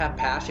Have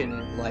passion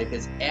in life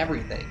is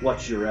everything.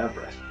 What's your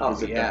Everest? Oh,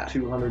 Is it yeah. that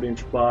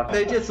 200-inch buck?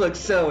 They just look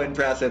so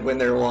impressive when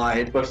they're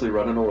wide. Especially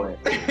running away.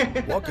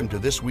 Welcome to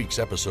this week's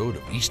episode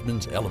of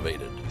Eastman's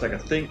Elevated. It's like a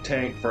think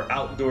tank for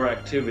outdoor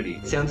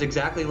activity. Sounds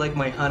exactly like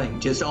my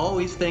hunting. Just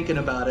always thinking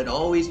about it,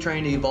 always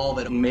trying to evolve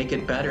it and make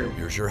it better.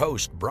 Here's your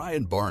host,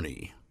 Brian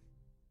Barney.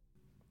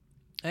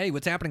 Hey,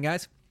 what's happening,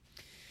 guys?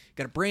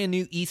 Got a brand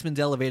new Eastman's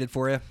Elevated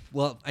for you.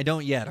 Well, I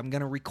don't yet. I'm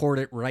going to record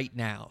it right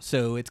now.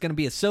 So it's going to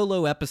be a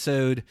solo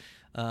episode.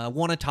 I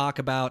want to talk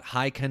about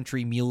high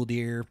country mule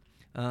deer.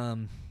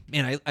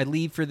 I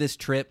leave for this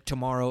trip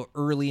tomorrow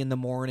early in the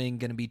morning.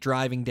 Going to be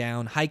driving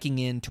down, hiking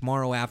in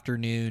tomorrow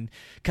afternoon,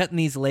 cutting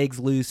these legs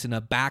loose in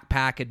a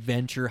backpack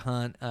adventure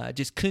hunt.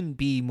 Just couldn't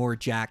be more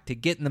jacked to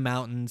get in the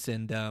mountains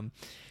and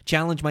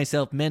challenge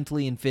myself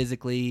mentally and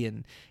physically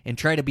and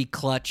try to be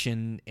clutch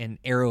and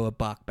arrow a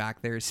buck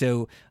back there.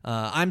 So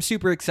I'm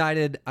super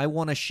excited. I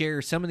want to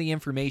share some of the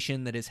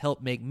information that has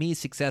helped make me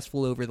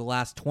successful over the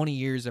last 20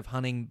 years of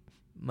hunting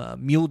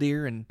mule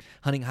deer and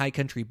hunting high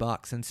country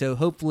bucks. And so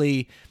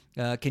hopefully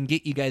can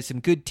get you guys some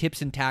good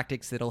tips and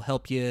tactics that'll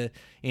help you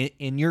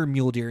in your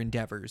mule deer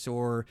endeavors.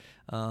 Or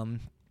a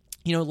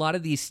lot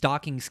of these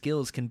stalking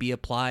skills can be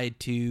applied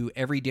to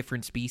every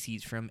different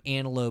species, from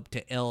antelope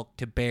to elk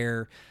to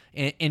bear.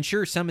 And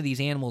sure, some of these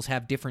animals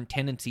have different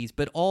tendencies,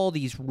 but all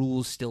these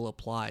rules still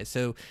apply.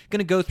 So going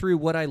to go through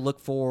what I look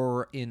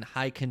for in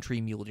high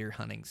country mule deer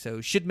hunting. So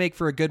should make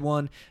for a good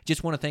one.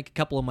 Just want to thank a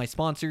couple of my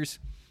sponsors.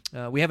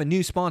 We have a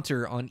new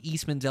sponsor on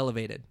Eastman's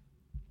Elevated.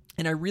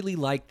 And I really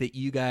like that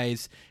you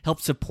guys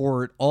help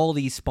support all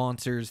these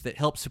sponsors that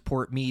help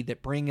support me,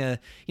 that bring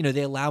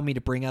they allow me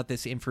to bring out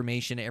this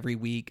information every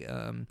week.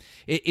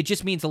 It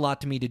just means a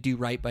lot to me to do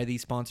right by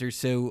these sponsors.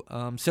 So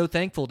I'm so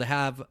thankful to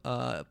have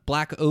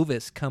Black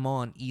Ovis come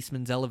on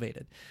Eastman's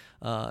Elevated.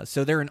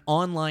 So they're an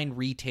online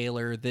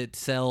retailer that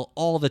sell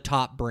all the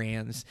top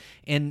brands.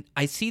 And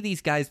I see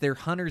these guys, they're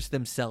hunters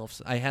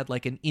themselves. I had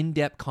like an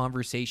in-depth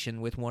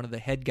conversation with one of the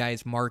head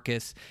guys,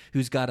 Marcus,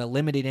 who's got a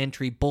limited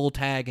entry bull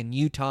tag in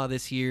Utah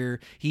this year.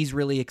 He's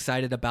really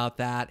excited about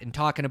that and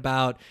talking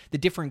about the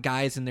different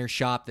guys in their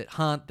shop that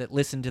hunt, that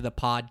listen to the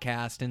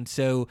podcast. And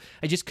so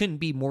I just couldn't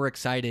be more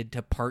excited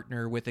to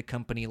partner with a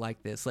company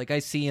like this. Like I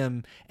see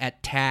them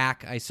at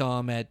TAC. I saw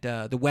them at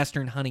the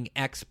Western Hunting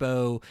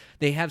Expo.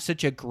 They have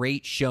such a great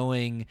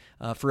showing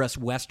for us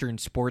Western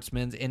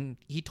sportsmen, and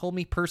he told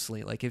me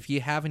personally, like, if you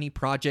have any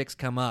projects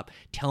come up,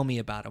 tell me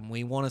about them.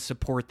 We want to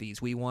support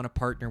these. We want to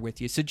partner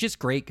with you. So just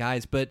great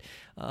guys. But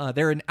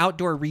they're an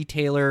outdoor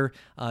retailer.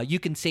 You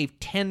can save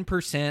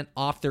 10%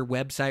 off their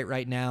website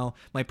right now.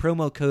 My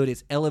promo code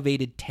is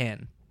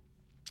Elevated10.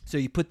 So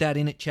you put that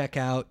in at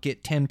checkout,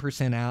 get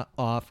 10%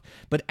 off,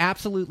 but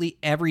absolutely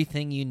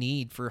everything you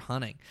need for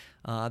hunting.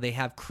 They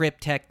have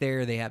Cryptek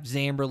there, they have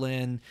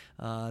Zamberlin,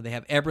 they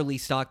have Eberly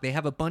stock, they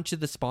have a bunch of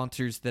the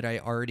sponsors that I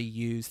already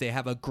use. They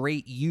have a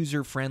great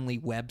user-friendly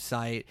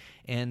website,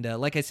 and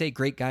like I say,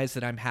 great guys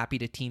that I'm happy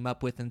to team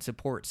up with and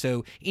support.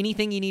 So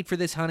anything you need for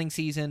this hunting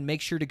season,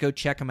 make sure to go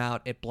check them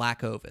out at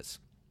Black Ovis.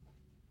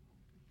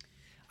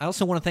 I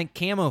also want to thank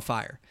Camo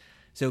Fire.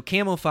 So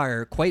Camo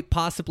Fire, quite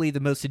possibly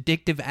the most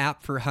addictive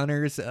app for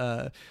hunters,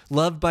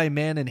 loved by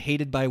men and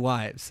hated by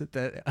wives.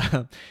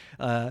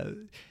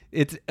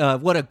 It's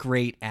what a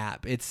great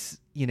app. It's,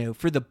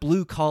 for the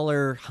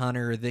blue-collar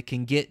hunter that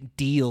can get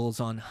deals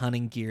on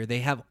hunting gear. They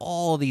have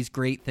all these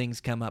great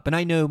things come up. And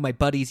I know my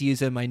buddies use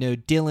them. I know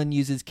Dylan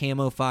uses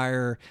Camo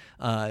Fire.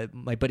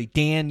 My buddy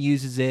Dan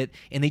uses it.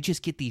 And they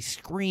just get these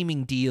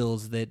screaming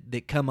deals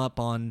that come up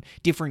on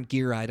different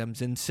gear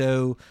items. And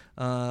so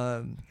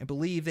I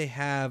believe they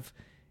have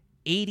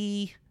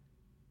 80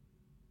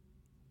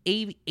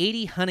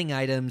 hunting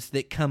items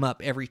that come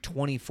up every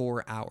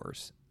 24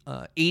 hours.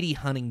 80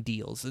 hunting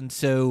deals. And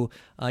so,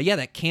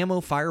 that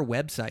Camo Fire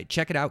website,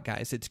 check it out,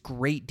 guys. It's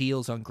great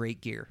deals on great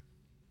gear.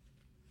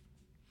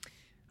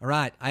 All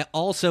right. I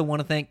also want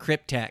to thank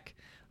Cryptek.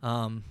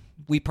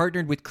 We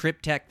partnered with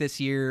Cryptek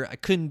this year. I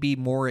couldn't be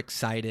more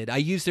excited. I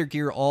used their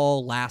gear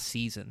all last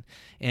season.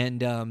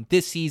 And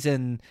this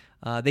season,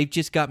 they've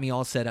just got me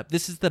all set up.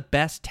 This is the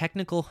best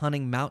technical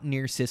hunting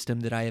mountaineer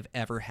system that I have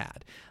ever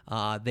had.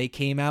 They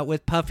came out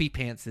with puffy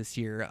pants this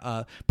year,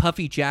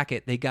 puffy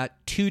jacket. They got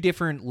 2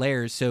 different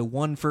layers. So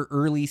one for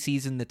early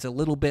season that's a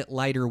little bit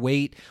lighter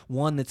weight,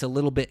 one that's a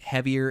little bit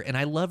heavier. And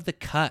I love the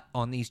cut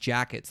on these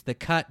jackets. The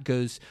cut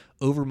goes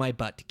over my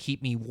butt to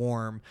keep me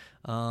warm.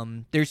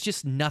 There's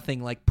just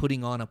nothing like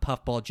putting on a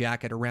puffball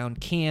jacket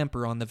around camp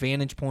or on the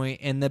vantage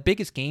point. And the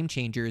biggest game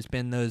changer has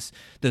been those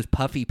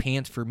puffy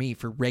pants for me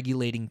for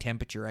regulating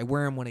temperature. I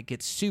wear them when it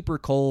gets super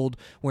cold,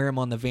 wear them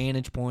on the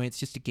vantage point. It's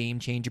just a game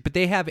changer. But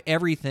they have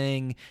everything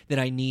that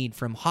I need,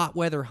 from hot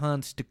weather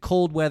hunts to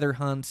cold weather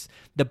hunts.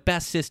 The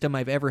best system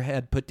I've ever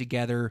had put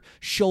together.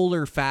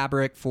 Scholler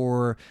fabric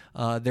for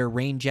their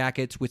rain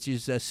jackets, which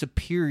is a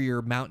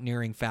superior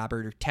mountaineering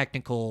fabric or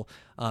technical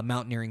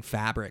mountaineering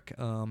fabric.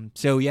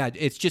 So yeah,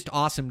 it's just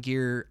awesome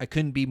gear. I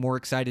couldn't be more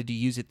excited to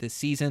use it this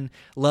season.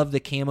 Love the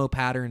camo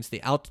patterns.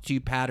 The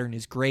altitude pattern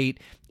is great.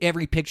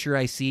 Every picture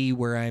I see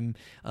where I'm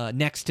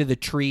next to the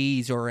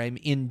trees or I'm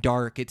in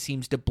dark, it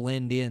seems to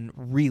blend in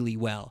really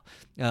well.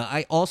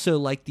 I also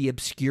like the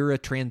Obscura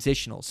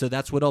Transitional, so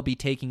that's what I'll be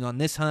taking on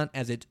this hunt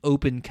as it's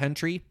open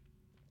country.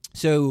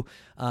 So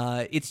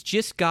it's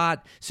just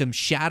got some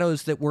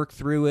shadows that work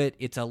through it.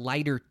 It's a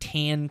lighter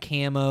tan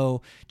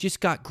camo, just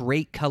got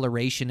great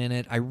coloration in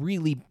it. I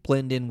really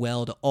blend in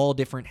well to all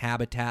different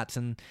habitats,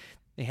 and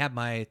they have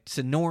my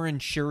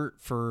Sonoran shirt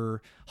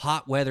for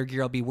hot weather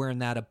gear. I'll be wearing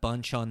that a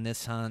bunch on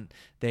this hunt.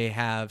 They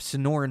have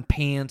Sonoran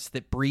pants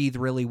that breathe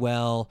really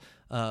well.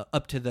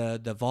 Up to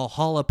the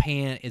Valhalla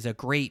pant is a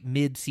great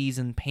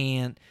mid-season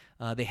pant.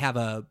 They have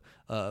a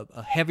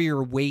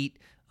heavier weight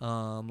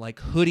like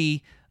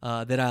hoodie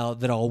that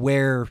I'll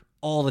wear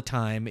all the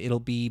time. It'll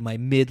be my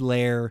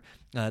mid-layer.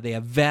 They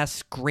have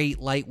vests, great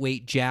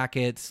lightweight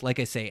jackets. Like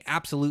I say,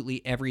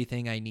 absolutely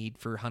everything I need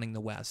for hunting the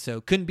West. So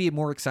couldn't be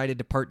more excited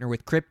to partner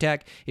with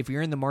Kryptek. If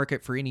you're in the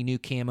market for any new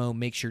camo,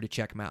 make sure to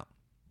check them out.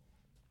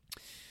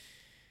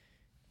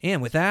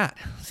 And with that,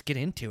 let's get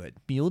into it.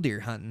 Mule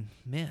deer hunting.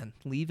 Man,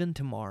 leaving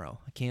tomorrow.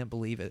 I can't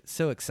believe it.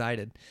 So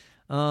excited.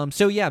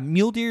 So yeah,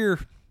 mule deer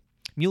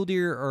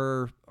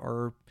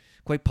are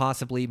quite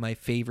possibly my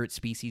favorite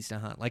species to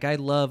hunt. Like, I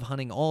love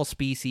hunting all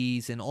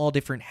species in all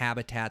different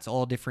habitats,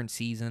 all different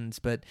seasons,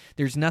 but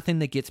there's nothing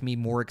that gets me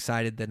more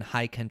excited than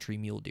high country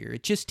mule deer.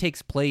 It just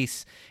takes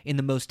place in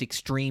the most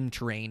extreme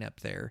terrain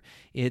up there.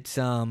 It's,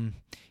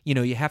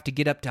 you have to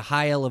get up to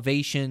high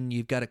elevation.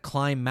 You've got to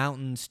climb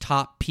mountains,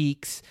 top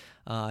peaks.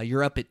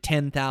 You're up at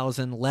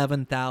 10,000,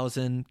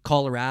 11,000.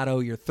 Colorado,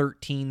 you're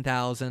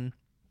 13,000.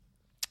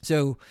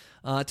 So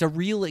it's a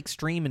real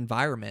extreme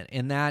environment,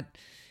 and that,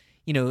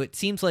 it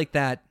seems like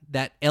that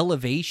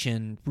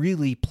elevation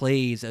really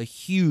plays a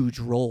huge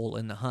role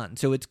in the hunt.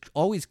 So it's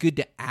always good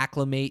to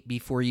acclimate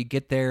before you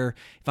get there.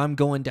 If I'm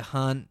going to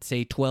hunt,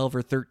 say 12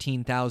 or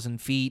 13,000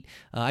 feet,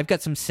 I've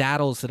got some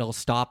saddles that I'll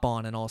stop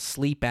on and I'll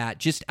sleep at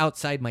just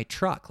outside my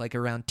truck, like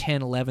around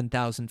 10,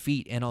 11,000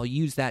 feet, and I'll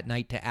use that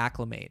night to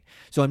acclimate.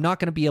 So I'm not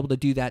going to be able to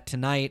do that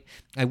tonight.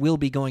 I will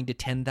be going to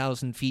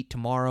 10,000 feet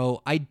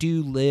tomorrow. I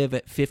do live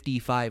at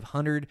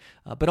 5,500,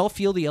 but I'll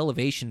feel the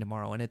elevation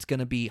tomorrow, and it's going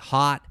to be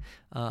hot.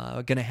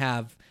 Going to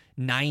have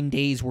 9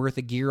 days worth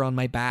of gear on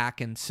my back,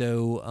 and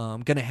so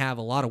I'm going to have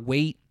a lot of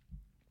weight,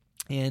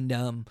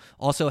 and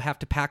also have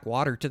to pack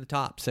water to the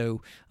top.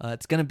 So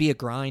it's going to be a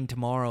grind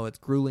tomorrow. It's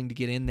grueling to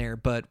get in there,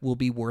 but will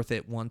be worth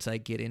it once I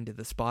get into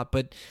the spot.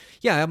 But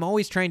yeah, I'm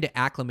always trying to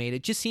acclimate.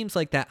 It just seems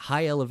like that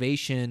high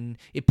elevation,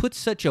 it puts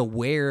such a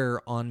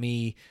wear on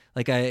me.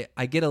 Like I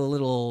get a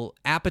little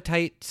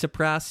appetite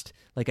suppressed.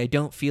 Like I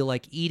don't feel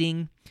like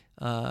eating.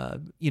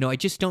 I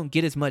just don't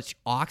get as much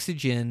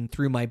oxygen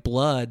through my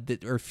blood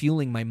that are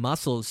fueling my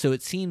muscles. So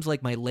it seems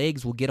like my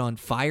legs will get on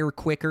fire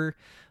quicker.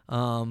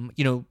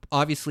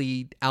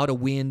 Obviously out of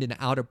wind and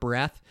out of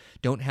breath,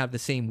 don't have the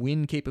same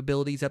wind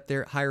capabilities up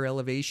there at higher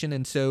elevation.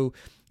 And so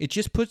it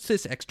just puts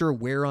this extra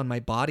wear on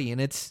my body.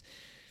 And it's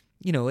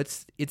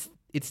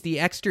the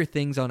extra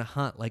things on a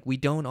hunt. Like, we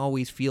don't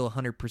always feel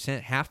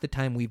 100%. Half the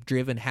time we've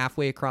driven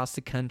halfway across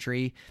the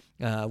country.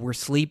 We're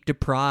sleep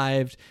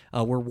deprived.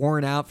 We're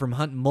worn out from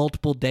hunting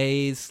multiple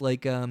days.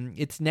 Like,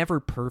 it's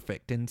never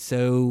perfect. And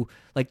so,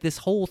 like, this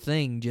whole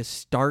thing just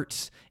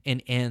starts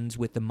and ends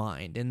with the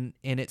mind. And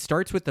it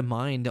starts with the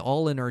mind,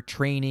 all in our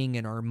training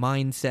and our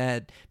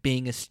mindset,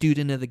 being a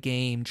student of the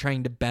game,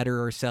 trying to better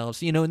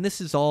ourselves. And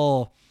this is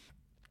all...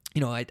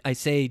 I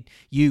say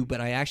you,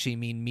 but I actually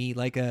mean me.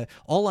 Like,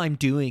 all I'm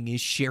doing is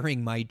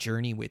sharing my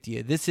journey with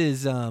you. This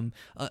is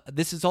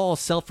all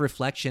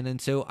self-reflection, and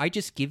so I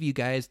just give you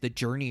guys the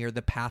journey or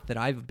the path that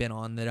I've been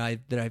on, that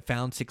I've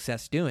found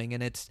success doing,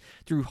 and it's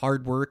through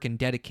hard work and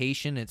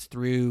dedication. It's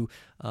through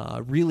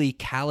really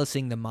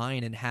callousing the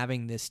mind and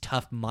having this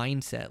tough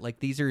mindset.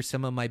 Like, these are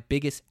some of my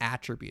biggest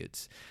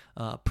attributes.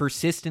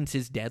 Persistence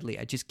is deadly.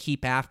 I just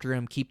keep after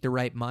him, keep the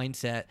right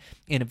mindset,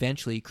 and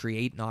eventually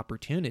create an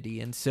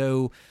opportunity. And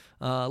so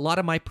a lot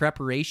of my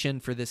preparation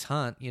for this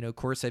hunt, of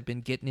course, I've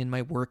been getting in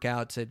my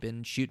workouts. I've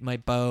been shooting my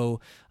bow.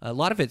 A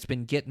lot of it's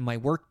been getting my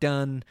work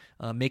done,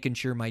 making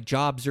sure my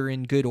jobs are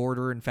in good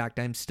order. In fact,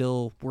 I'm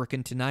still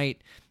working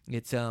tonight.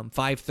 It's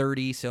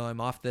 5:30, so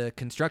I'm off the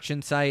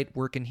construction site,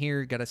 working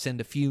here. Got to send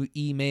a few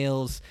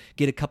emails,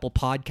 get a couple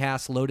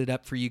podcasts loaded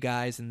up for you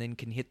guys, and then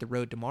can hit the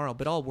road tomorrow.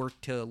 But I'll work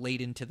till late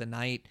into the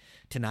night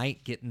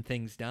tonight, getting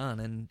things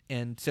done.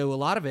 And so a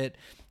lot of it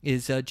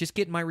is just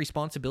getting my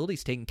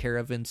responsibilities taken care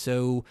of, and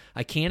so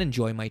I can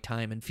enjoy my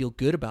time and feel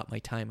good about my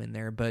time in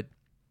there. But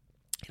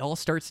it all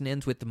starts and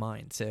ends with the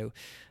mind. So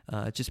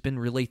just been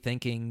really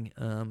thinking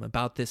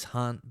about this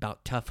hunt,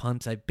 about tough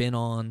hunts I've been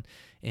on,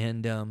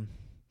 and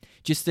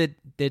just that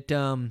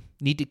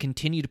need to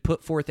continue to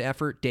put forth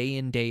effort day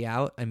in, day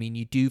out. I mean,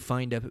 I do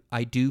find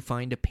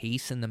a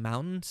pace in the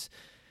mountains,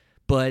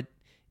 but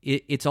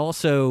it's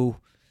also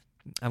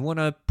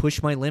to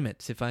push my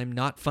limits. If I'm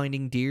not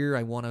finding deer,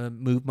 I want to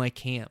move my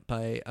camp.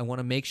 I want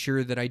to make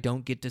sure that I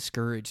don't get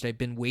discouraged. I've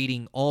been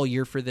waiting all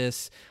year for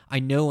this. I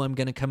know I'm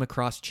going to come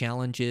across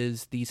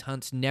challenges. These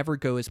hunts never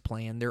go as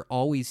planned. They're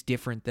always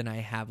different than I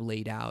have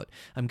laid out.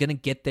 I'm going to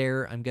get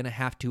there. I'm going to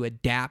have to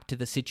adapt to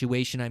the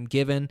situation I'm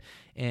given,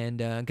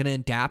 and I'm going to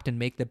adapt and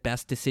make the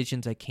best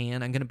decisions I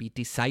can. I'm going to be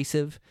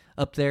decisive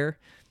up there.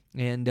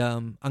 And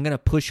I'm going to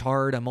push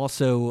hard. I'm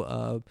also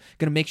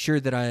going to make sure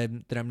that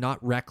I'm not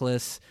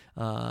reckless.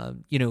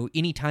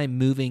 Anytime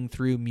moving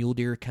through mule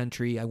deer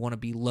country, I want to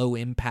be low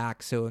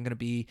impact. So I'm going to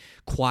be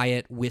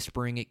quiet,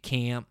 whispering at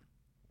camp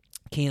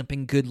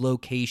in good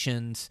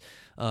locations,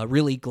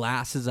 really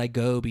glass as I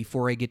go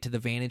before I get to the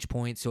vantage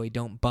point so I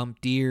don't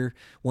bump deer.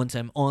 Once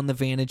I'm on the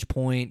vantage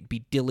point,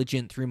 be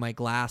diligent through my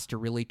glass to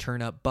really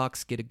turn up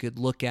bucks, get a good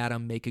look at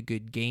them, make a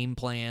good game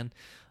plan.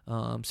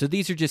 So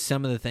these are just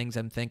some of the things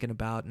I'm thinking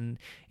about,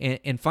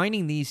 and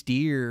finding these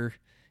deer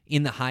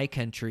in the high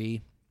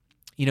country,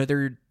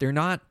 they're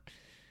not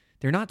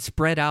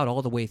spread out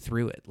all the way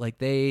through it. Like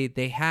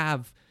they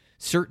have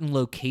certain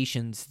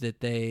locations that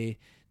they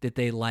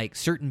like,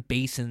 certain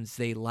basins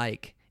they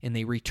like, and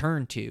they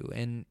return to,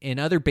 and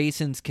other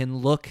basins can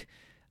look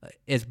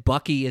as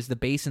bucky as the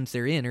basins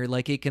they're in, or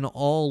like it can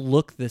all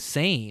look the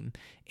same,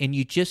 and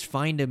you just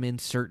find them in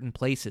certain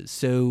places.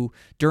 So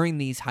during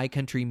these high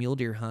country mule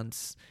deer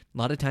hunts, a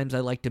lot of times I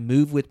like to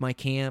move with my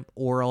camp,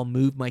 or I'll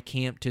move my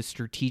camp to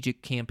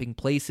strategic camping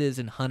places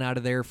and hunt out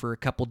of there for a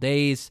couple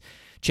days,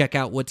 check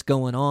out what's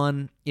going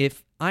on.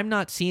 If I'm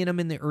not seeing them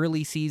in the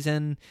early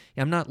season,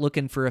 I'm not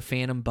looking for a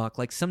phantom buck.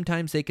 Like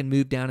sometimes they can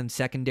move down in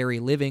secondary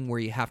living where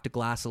you have to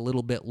glass a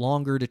little bit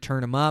longer to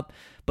turn them up.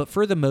 But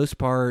for the most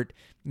part,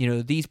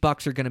 these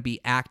bucks are going to be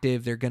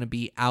active. They're going to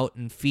be out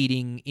and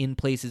feeding in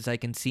places I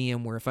can see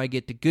them, where if I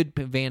get to good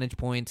vantage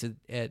points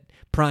at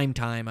prime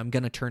time, I'm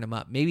going to turn them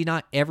up. Maybe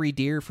not every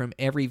deer from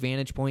every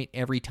vantage point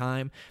every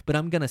time, but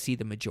I'm going to see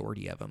the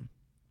majority of them.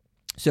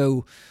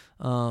 So,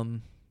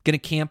 going to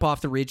camp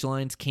off the ridge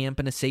lines, camp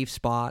in a safe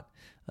spot.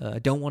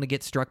 Don't want to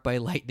get struck by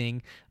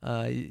lightning.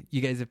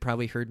 You guys have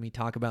probably heard me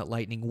talk about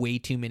lightning way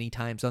too many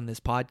times on this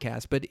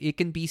podcast, but it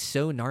can be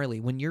so gnarly.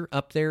 When you're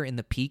up there in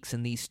the peaks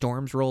and these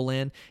storms roll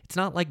in, it's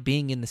not like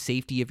being in the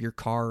safety of your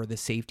car or the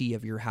safety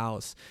of your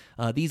house.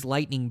 These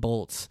lightning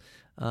bolts,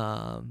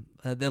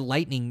 the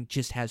lightning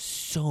just has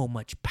so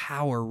much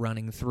power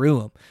running through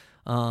them.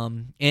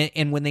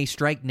 And when they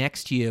strike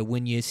next to you,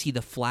 when you see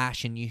the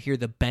flash and you hear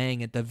the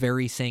bang at the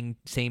very same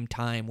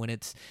time, when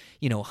it's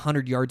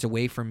 100 yards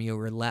away from you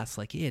or less,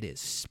 like it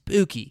is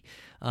spooky.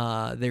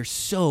 They're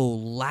so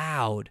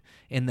loud,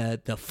 and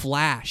the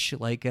flash,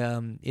 like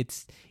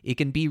it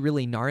can be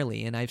really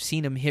gnarly. And I've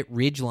seen them hit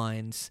ridge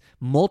lines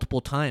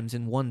multiple times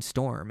in one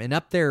storm. And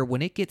up there,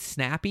 when it gets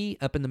snappy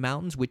up in the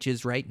mountains, which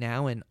is right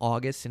now in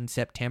August and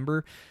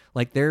September,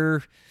 like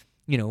they're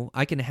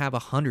I can have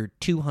 100,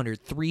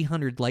 200,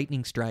 300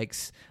 lightning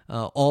strikes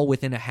all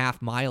within a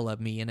half mile of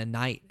me in a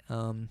night.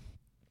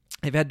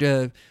 I've had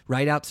to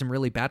ride out some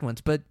really bad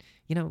ones, but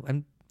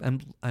I'm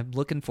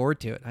looking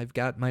forward to it. I've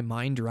got my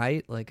mind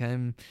right. Like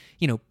I'm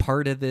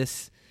part of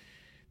this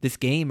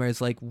game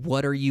is like,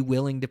 what are you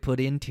willing to put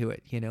into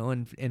it?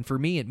 And for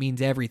me, it means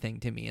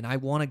everything to me. And I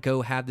want to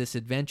go have this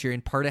adventure.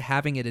 And part of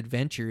having an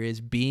adventure is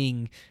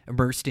being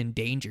immersed in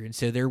danger. And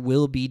so there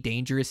will be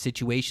dangerous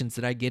situations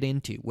that I get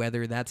into,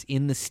 whether that's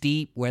in the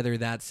steep, whether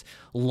that's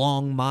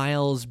long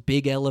miles,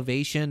 big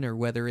elevation, or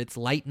whether it's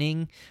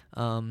lightning.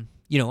 I'm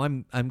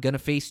going to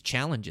face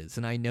challenges,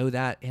 and I know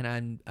that,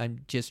 and I'm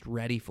just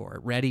ready for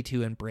it, ready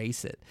to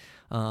embrace it.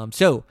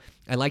 So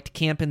I like to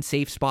camp in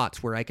safe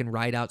spots where I can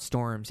ride out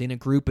storms in a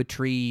group of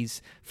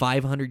trees,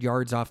 500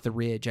 yards off the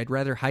ridge. I'd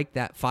rather hike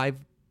that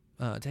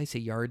did I say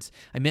yards?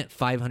 I meant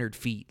 500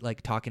 feet,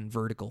 like talking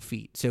vertical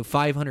feet. So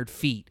 500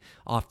 feet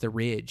off the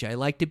ridge. I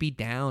like to be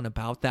down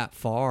about that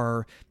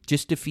far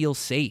just to feel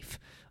safe.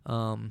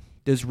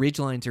 Those ridge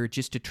lines are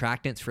just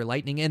attractants for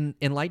lightning,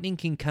 and lightning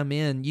can come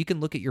in. You can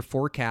look at your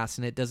forecast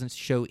and it doesn't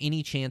show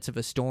any chance of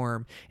a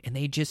storm, and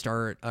they just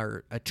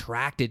are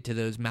attracted to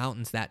those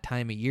mountains that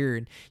time of year,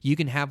 and you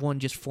can have one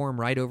just form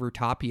right over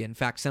top of you. In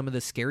fact, some of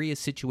the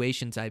scariest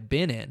situations I've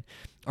been in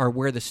are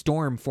where the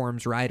storm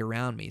forms right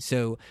around me.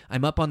 So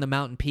I'm up on the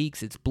mountain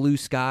peaks, it's blue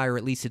sky, or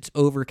at least it's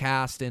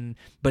overcast,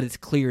 but it's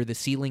clear, the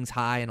ceiling's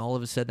high, and all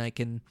of a sudden I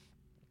can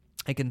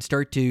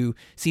start to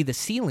see the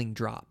ceiling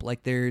drop.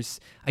 Like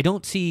I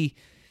don't see,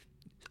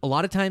 a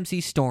lot of times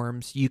these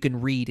storms, you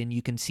can read and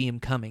you can see them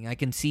coming. I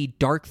can see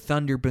dark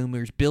thunder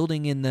boomers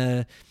building in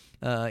the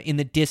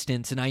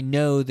distance, and I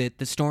know that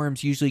the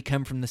storms usually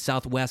come from the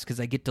southwest because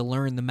I get to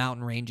learn the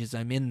mountain ranges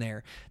I'm in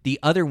there. The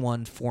other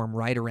ones form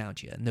right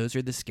around you, and those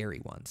are the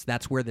scary ones.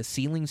 That's where the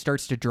ceiling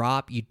starts to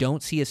drop. You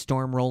don't see a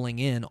storm rolling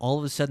in. All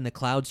of a sudden, the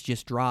clouds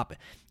just drop,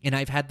 and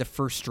I've had the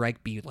first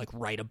strike be like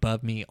right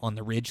above me on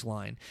the ridge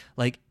line.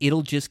 Like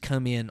it'll just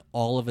come in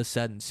all of a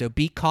sudden. So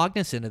be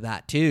cognizant of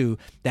that too.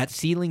 That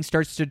ceiling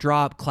starts to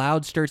drop,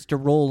 cloud starts to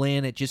roll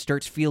in, it just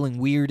starts feeling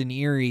weird and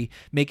eerie.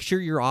 Make sure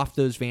you're off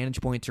those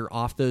vantage points or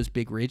off those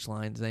big ridge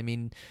lines. I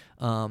mean,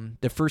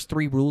 the first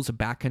 3 rules of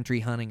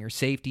backcountry hunting are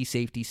safety,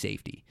 safety,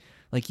 safety.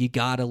 Like, you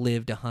got to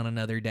live to hunt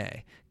another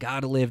day, got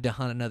to live to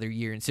hunt another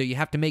year. And so you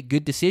have to make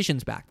good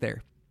decisions back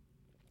there.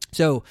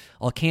 So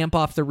I'll camp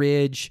off the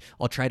ridge.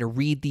 I'll try to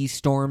read these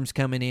storms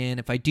coming in.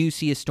 If I do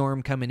see a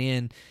storm coming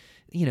in,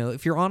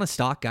 if you're on a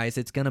stalk, guys,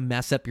 it's going to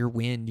mess up your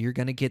wind. You're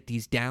going to get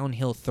these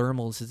downhill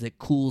thermals as it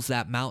cools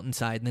that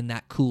mountainside, and then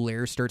that cool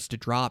air starts to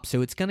drop.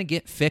 So it's going to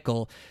get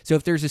fickle. So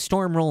if there's a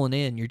storm rolling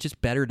in, you're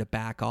just better to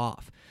back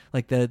off.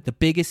 Like, the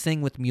biggest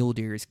thing with mule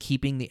deer is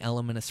keeping the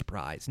element of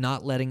surprise,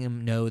 not letting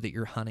them know that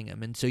you're hunting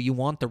them. And so you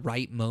want the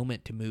right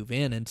moment to move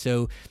in. And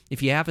so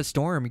if you have a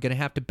storm, you're going to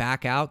have to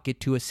back out, get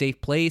to a safe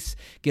place,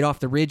 get off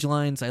the ridge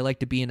lines. I like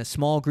to be in a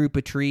small group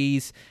of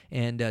trees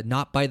and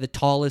not by the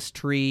tallest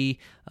tree,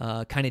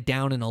 kind of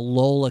down in a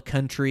lull of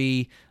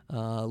country,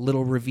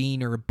 little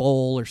ravine or a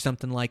bowl or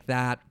something like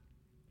that.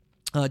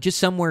 Just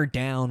somewhere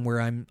down where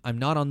I'm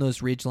not on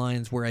those ridge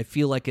lines, where I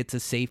feel like it's a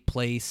safe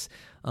place,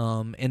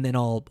 and then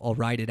I'll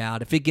ride it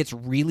out. If it gets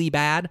really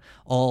bad,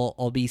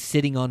 I'll be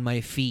sitting on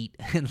my feet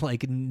and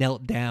like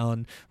knelt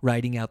down,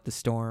 riding out the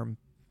storm.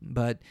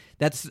 But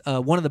that's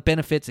one of the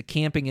benefits of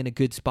camping in a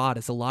good spot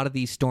is a lot of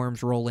these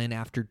storms roll in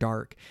after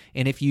dark.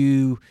 And if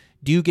you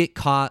do get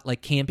caught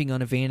like camping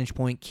on a vantage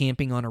point,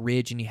 camping on a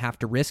ridge, and you have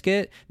to risk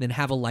it, then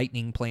have a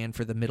lightning plan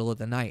for the middle of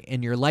the night.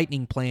 And your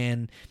lightning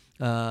plan,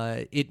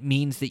 it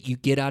means that you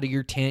get out of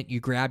your tent, you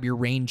grab your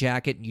rain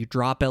jacket, and you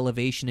drop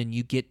elevation, and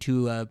you get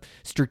to a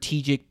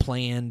strategic,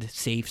 planned,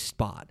 safe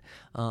spot.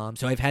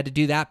 So I've had to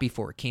do that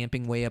before,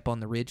 camping way up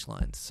on the ridge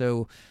lines.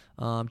 So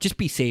just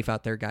be safe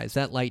out there, guys.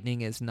 That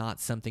lightning is not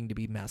something to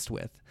be messed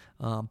with.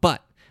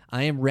 But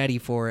I am ready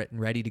for it and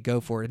ready to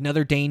go for it.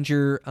 Another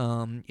danger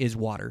is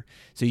water.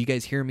 So you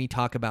guys hear me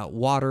talk about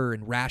water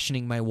and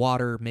rationing my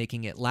water,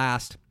 making it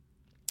last.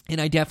 And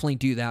I definitely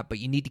do that, but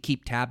you need to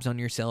keep tabs on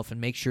yourself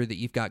and make sure that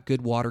you've got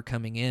good water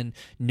coming in,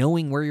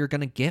 knowing where you're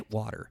going to get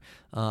water,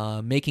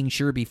 making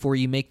sure before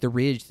you make the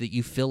ridge that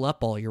you fill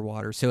up all your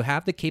water. So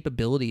have the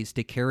capabilities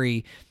to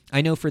carry.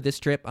 I know for this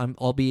trip,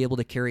 I'll be able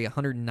to carry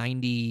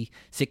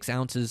 196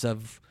 ounces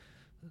of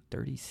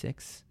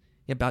 36,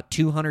 about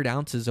 200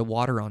 ounces of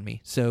water on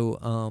me. So,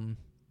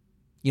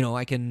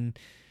 I can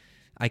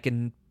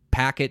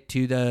pack it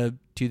to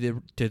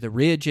the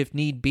ridge if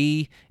need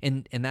be,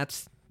 and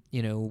that's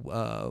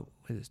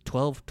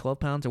 12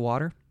 pounds of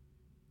water.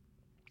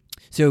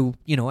 So,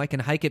 I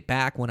can hike it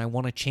back when I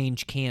want to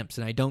change camps,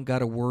 and I don't got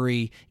to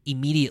worry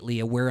immediately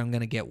of where I'm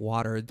going to get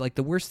water. Like,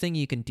 the worst thing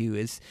you can do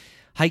is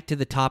hike to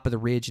the top of the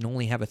ridge and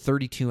only have a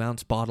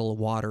 32-ounce bottle of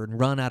water and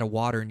run out of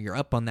water, and you're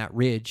up on that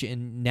ridge,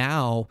 and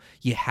now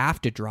you have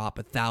to drop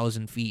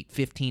 1,000 feet,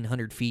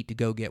 1,500 feet to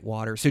go get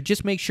water. So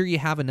just make sure you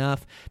have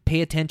enough.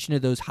 Pay attention to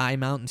those high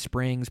mountain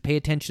springs. Pay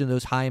attention to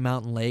those high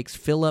mountain lakes.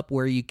 Fill up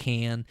where you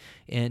can,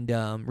 and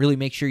really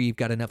make sure you've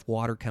got enough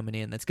water coming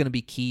in. That's going to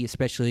be key,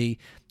 especially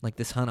like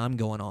this hunt I'm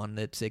going on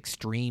that's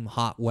extreme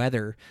hot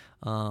weather.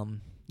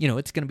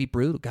 It's going to be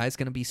brutal. Guys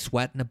going to be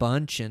sweating a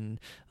bunch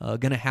and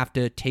going to have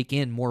to take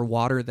in more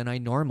water than I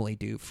normally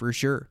do, for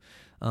sure.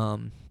 I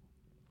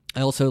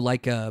also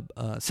like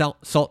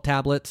salt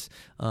tablets.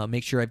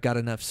 Make sure I've got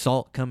enough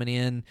salt coming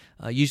in.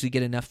 Usually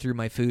get enough through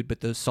my food,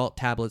 but those salt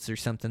tablets are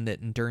something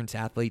that endurance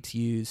athletes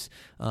use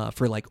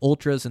for like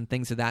ultras and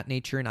things of that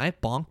nature. And I've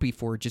bonked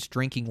before just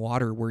drinking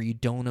water where you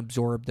don't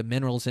absorb the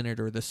minerals in it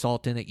or the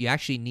salt in it. You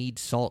actually need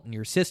salt in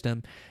your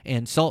system,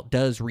 and salt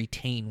does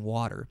retain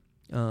water.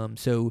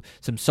 So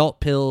some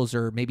salt pills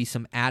or maybe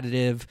some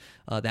additive,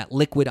 that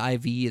liquid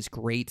IV is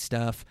great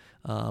stuff.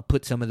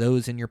 Put some of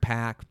those in your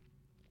pack.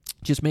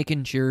 Just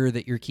making sure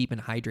that you're keeping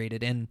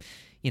hydrated, and,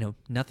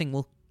 nothing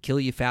will kill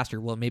you faster.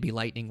 Well, maybe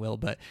lightning will,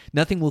 but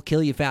nothing will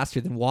kill you faster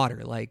than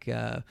water. Like,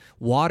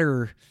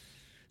 water,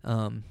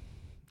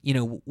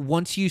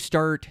 once you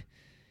start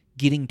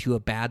getting to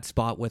a bad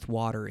spot with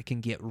water, it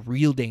can get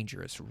real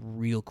dangerous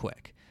real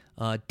quick.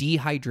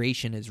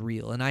 Dehydration is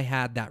real. And I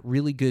had that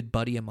really good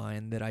buddy of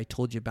mine that I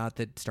told you about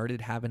that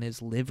started having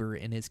his liver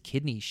and his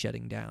kidneys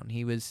shutting down.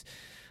 He was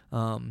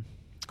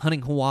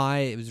hunting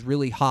Hawaii. It was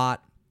really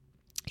hot.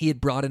 He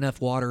had brought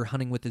enough water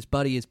hunting with his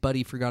buddy. His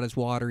buddy forgot his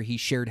water. He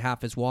shared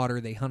half his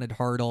water. They hunted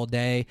hard all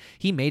day.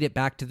 He made it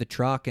back to the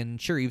truck, and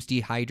sure, he was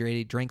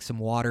dehydrated, drank some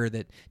water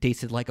that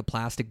tasted like a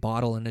plastic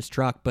bottle in his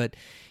truck, but,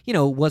 it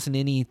wasn't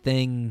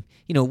anything,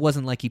 it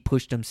wasn't like he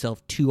pushed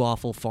himself too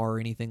awful far or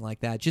anything like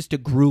that. Just a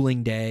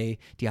grueling day,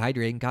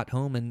 dehydrated, and got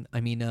home, and,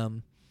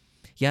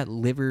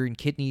 liver and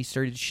kidneys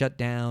started to shut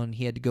down.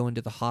 He had to go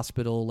into the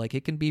hospital. Like,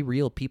 it can be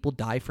real. People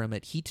die from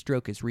it. Heat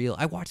stroke is real.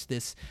 I watched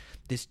this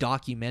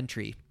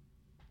documentary,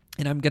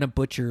 and I'm going to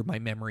butcher my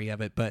memory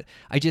of it, but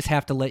I just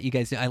have to let you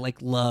guys know, I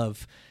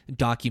love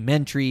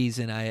documentaries,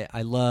 and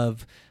I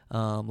love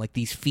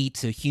these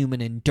feats of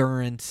human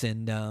endurance.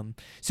 And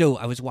so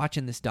I was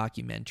watching this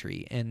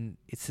documentary, and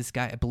it's this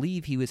guy, I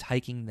believe he was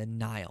hiking the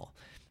Nile,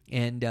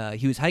 and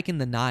he was hiking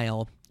the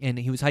Nile, and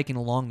he was hiking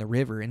along the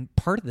river. And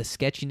part of the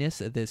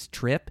sketchiness of this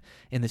trip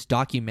in this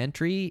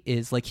documentary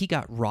is like he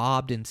got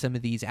robbed in some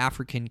of these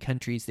African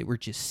countries that were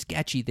just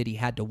sketchy that he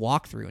had to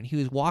walk through. And he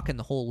was walking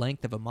the whole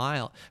length of a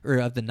mile or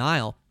of the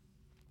Nile.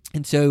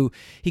 And so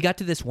he got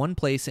to this one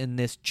place, and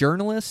this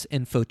journalist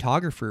and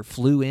photographer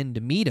flew in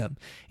to meet him,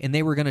 and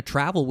they were going to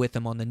travel with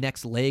him on the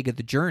next leg of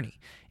the journey.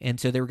 And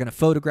so they were going to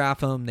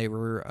photograph him. They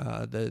were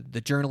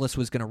the journalist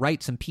was going to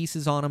write some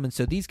pieces on him, and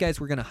so these guys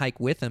were going to hike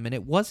with him. And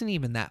it wasn't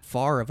even that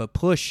far of a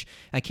push.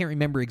 I can't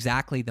remember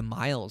exactly the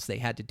miles they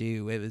had to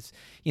do. It was,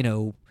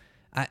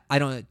 I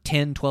don't know,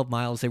 10, 12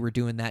 miles they were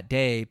doing that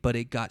day, but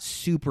it got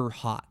super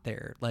hot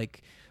there,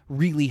 like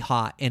really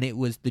hot, and it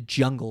was the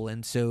jungle,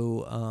 and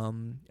so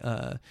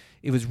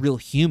it was real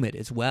humid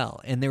as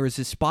well. And there was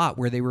a spot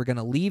where they were going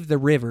to leave the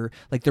river,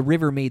 like the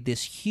river made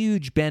this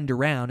huge bend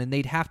around, and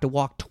they'd have to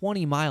walk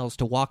 20 miles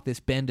to walk this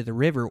bend to the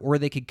river, or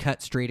they could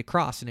cut straight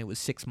across, and it was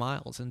 6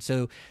 miles. And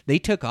so they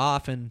took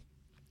off and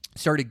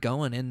started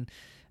going, and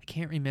I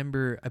can't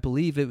remember, I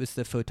believe it was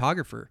the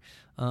photographer.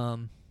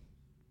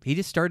 He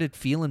just started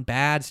feeling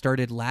bad,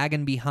 started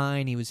lagging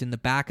behind. He was in the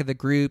back of the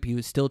group. He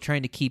was still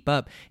trying to keep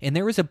up. And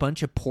there was a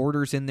bunch of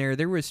porters in there.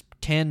 There was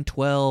 10,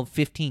 12,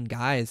 15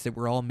 guys that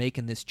were all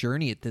making this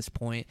journey at this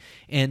point.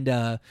 And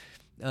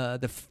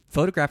the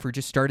photographer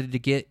just started to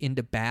get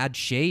into bad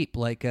shape,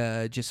 like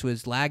just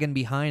was lagging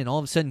behind, and all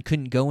of a sudden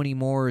couldn't go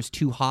anymore. It was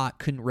too hot,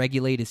 couldn't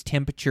regulate his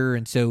temperature,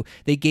 and so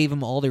they gave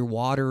him all their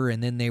water,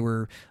 and then they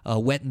were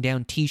wetting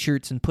down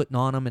T-shirts and putting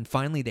on them, and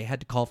finally they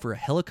had to call for a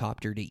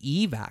helicopter to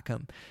evac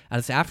him out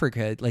of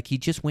Africa. Like, he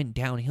just went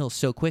downhill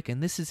so quick,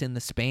 and this is in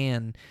the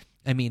span.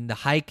 I mean, the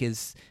hike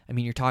is,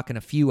 you're talking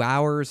a few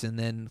hours and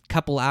then a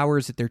couple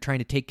hours that they're trying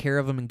to take care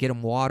of him and get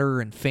him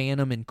water and fan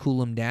him and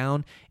cool him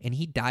down. And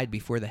he died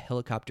before the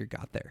helicopter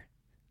got there.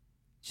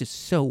 It's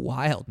just so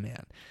wild,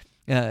 man.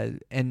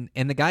 And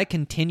the guy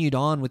continued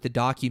on with the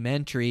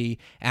documentary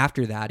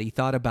after that. He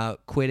thought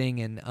about quitting,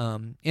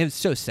 and it was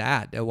so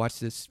sad to watch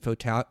this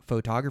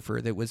photographer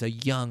that was a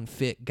young,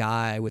 fit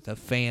guy with a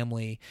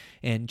family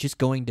and just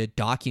going to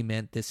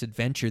document this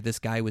adventure this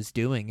guy was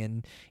doing,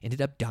 and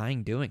ended up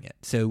dying doing it.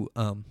 So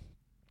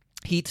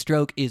heat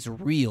stroke is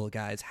real,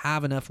 guys.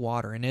 Have enough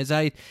water. And as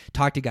I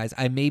talk to guys,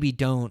 I maybe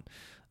don't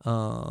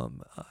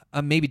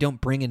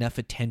bring enough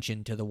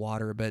attention to the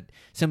water, but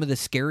some of the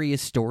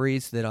scariest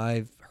stories that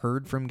I've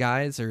heard from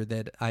guys, or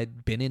that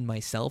I've been in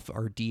myself,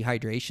 are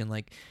dehydration.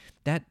 Like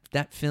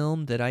that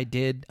film that I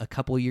did a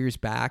couple years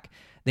back,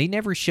 they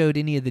never showed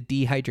any of the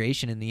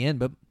dehydration in the end,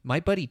 but my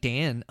buddy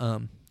Dan,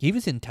 he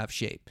was in tough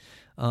shape.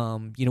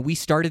 We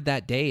started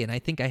that day, and I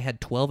think I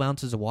had 12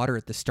 ounces of water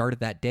at the start of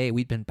that day.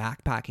 We'd been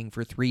backpacking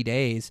for 3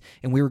 days,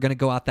 and we were going to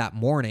go out that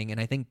morning, and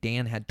I think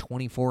Dan had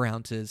 24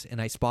 ounces,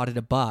 and I spotted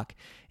a buck,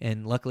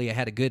 and luckily I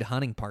had a good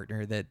hunting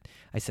partner that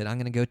I said, I'm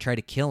going to go try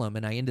to kill him,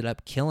 and I ended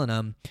up killing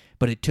him,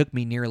 but it took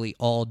me nearly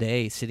all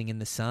day sitting in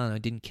the sun. I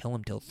didn't kill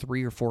him till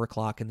 3 or 4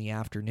 o'clock in the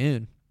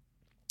afternoon.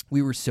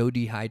 We were so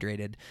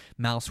dehydrated,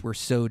 mouths were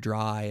so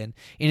dry, and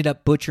ended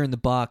up butchering the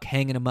buck,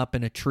 hanging him up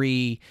in a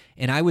tree.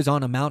 And I was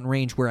on a mountain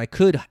range where I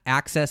could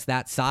access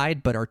that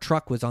side, but our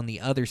truck was on the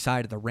other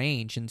side of the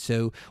range. And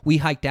so we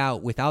hiked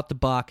out without the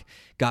buck,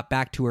 got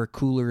back to our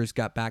coolers,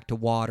 got back to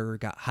water,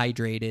 got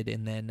hydrated,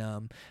 and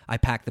then I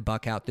packed the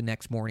buck out the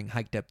next morning,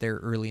 hiked up there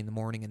early in the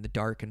morning in the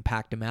dark and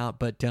packed him out.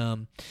 But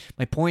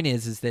my point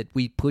is that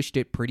we pushed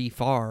it pretty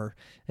far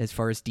as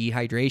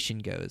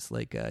dehydration goes.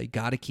 Like, you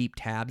got to keep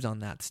tabs on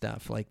that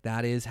stuff. Like,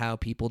 that is how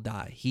people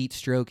die. Heat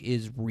stroke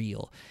is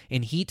real.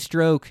 And heat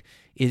stroke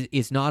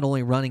is not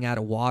only running out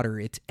of water,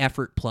 it's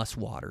effort plus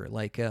water.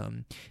 Like,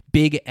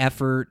 big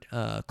effort,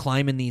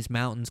 climbing these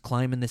mountains,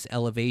 climbing this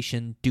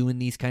elevation, doing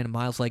these kind of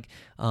miles. Like,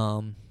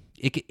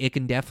 it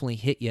can definitely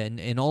hit you.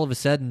 And all of a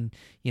sudden,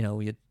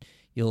 you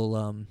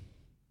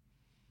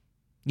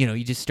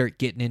just start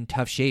getting in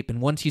tough shape. And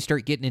once you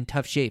start getting in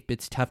tough shape,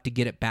 it's tough to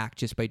get it back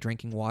just by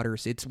drinking water.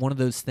 So it's one of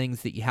those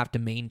things that you have to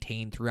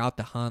maintain throughout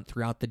the hunt,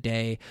 throughout the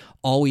day.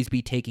 Always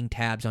be taking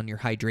tabs on your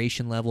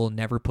hydration level.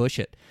 Never push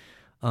it.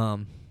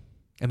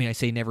 I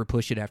say never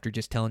push it after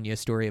just telling you a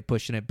story of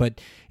pushing it,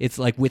 but it's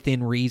like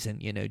within reason,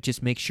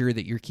 just make sure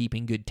that you're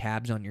keeping good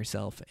tabs on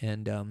yourself.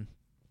 And,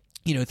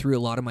 through a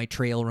lot of my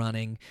trail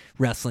running,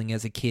 wrestling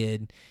as a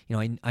kid,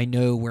 I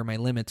know where my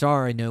limits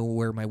are. I know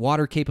where my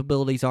water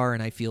capabilities are,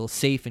 and I feel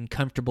safe and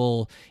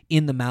comfortable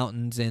in the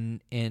mountains.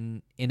 And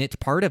it's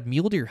part of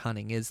mule deer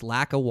hunting is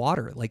lack of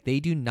water. Like,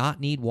 they do not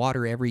need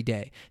water every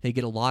day. They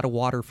get a lot of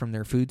water from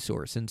their food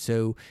source. And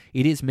so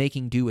it is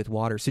making do with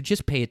water. So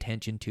just pay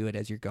attention to it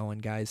as you're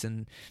going, guys.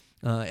 And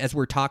as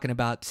we're talking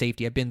about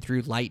safety, I've been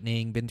through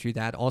lightning, been through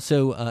that.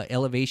 Also,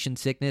 elevation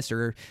sickness,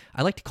 or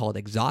I like to call it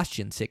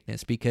exhaustion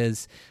sickness,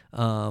 because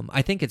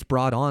I think it's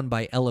brought on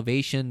by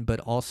elevation, but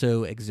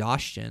also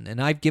exhaustion.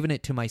 And I've given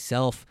it to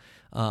myself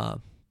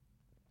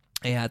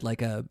I had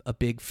like a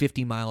big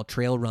 50-mile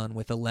trail run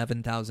with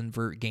 11,000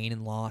 vert gain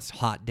and loss,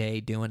 hot day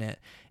doing it.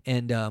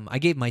 And I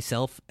gave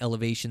myself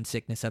elevation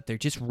sickness up there.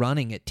 Just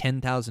running at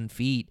 10,000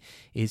 feet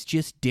is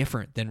just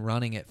different than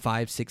running at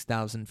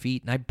 6,000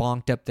 feet. And I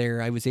bonked up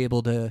there. I was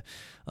able to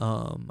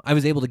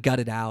gut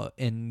it out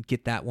and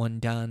get that one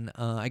done.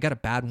 I got a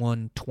bad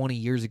one 20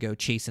 years ago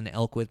chasing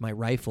elk with my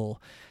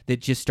rifle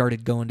that just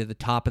started going to the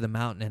top of the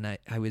mountain. And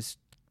I was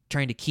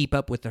trying to keep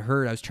up with the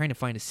herd. I was trying to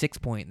find a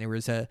 6-point, and there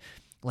was a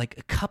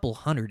couple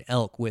hundred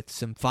elk with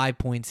some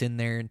 5-points in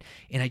there,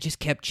 and I just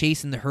kept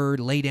chasing the herd,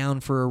 lay down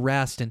for a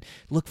rest, and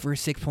look for a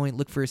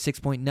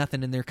 6-point,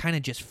 nothing, and they're kind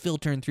of just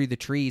filtering through the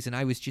trees, and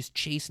I was just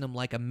chasing them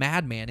like a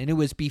madman. And it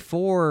was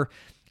before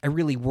I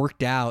really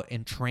worked out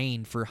and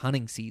trained for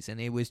hunting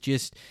season. It was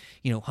just,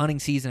 hunting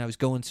season, I was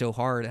going so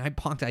hard, and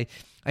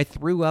I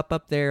threw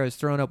up there. I was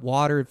throwing up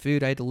water and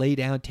food. I had to lay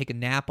down, take a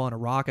nap on a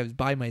rock. I was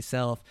by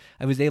myself.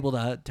 I was able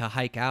to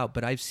hike out,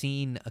 but I've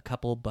seen a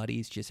couple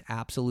buddies just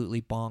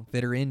absolutely bonk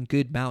that are in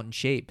good mountain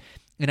shape.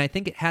 And I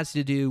think it has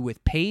to do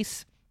with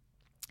pace.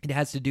 It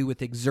has to do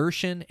with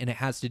exertion, and it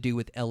has to do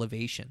with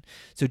elevation.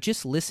 So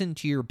just listen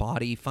to your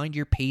body, find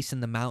your pace in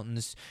the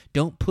mountains.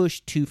 Don't push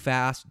too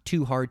fast,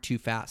 too hard, too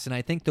fast. And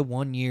I think the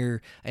one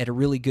year I had a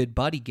really good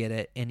buddy get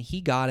it, and he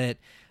got it.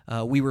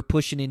 We were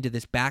pushing into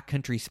this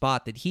backcountry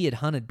spot that he had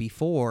hunted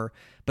before,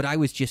 but I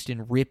was just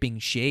in ripping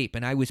shape,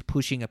 and I was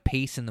pushing a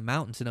pace in the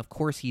mountains, and of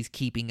course he's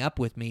keeping up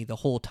with me the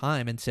whole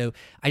time, and so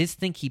I just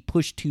think he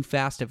pushed too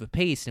fast of a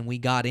pace, and we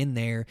got in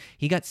there.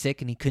 He got sick,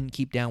 and he couldn't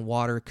keep down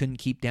water, couldn't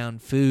keep down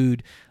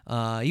food.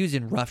 He was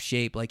in rough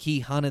shape. Like,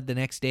 he hunted the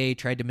next day,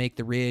 tried to make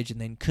the ridge, and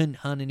then couldn't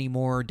hunt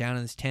anymore down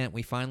in his tent.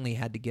 We finally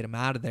had to get him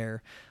out of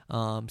there.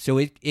 So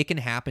it can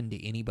happen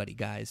to anybody,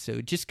 guys.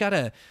 So just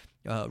gotta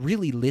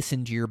really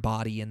listen to your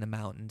body in the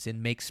mountains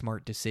and make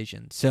smart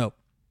decisions. So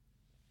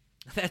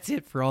that's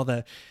it for all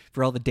the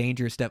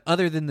dangerous stuff.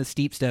 Other than the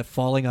steep stuff,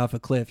 falling off a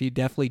cliff, you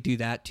definitely do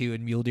that too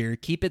in mule deer.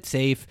 Keep it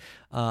safe.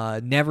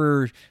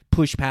 Never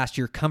push past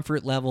your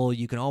comfort level.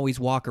 You can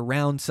always walk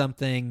around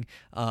something.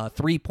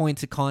 3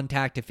 points of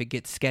contact if it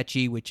gets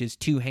sketchy, which is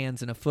 2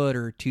 hands and a foot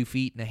or 2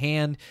 feet and a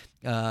hand.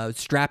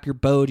 Strap your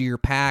bow to your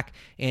pack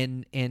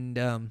and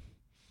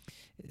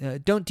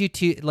don't do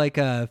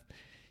too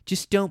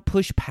just don't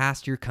push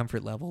past your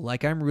comfort level.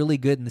 Like, I'm really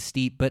good in the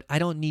steep, but I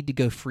don't need to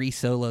go free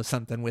solo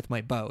something with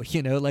my bow,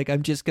 like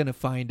I'm just going to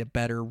find a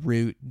better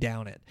route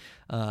down it.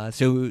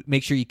 So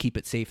make sure you keep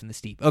it safe in the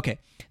steep. Okay,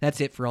 that's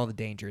it for all the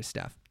dangerous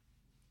stuff.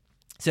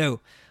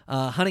 So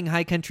hunting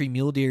high country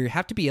mule deer, you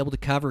have to be able to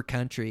cover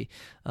country.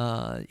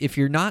 If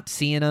you're not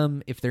seeing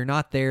them, if they're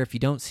not there, if you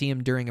don't see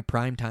them during a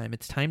prime time,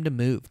 it's time to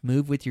move.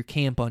 Move with your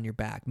camp on your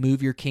back.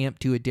 Move your camp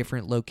to a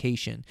different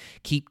location.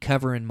 Keep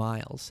covering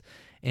miles.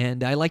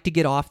 And I like to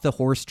get off the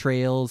horse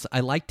trails.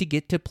 I like to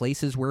get to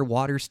places where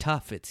water's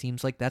tough. It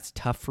seems like that's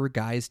tough for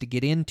guys to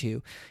get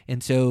into.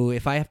 And so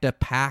if I have to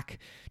pack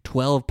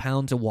 12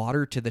 pounds of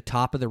water to the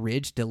top of the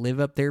ridge to live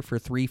up there for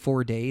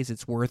 3-4 days,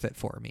 it's worth it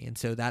for me. And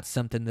so that's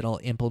something that I'll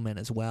implement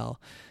as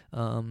well.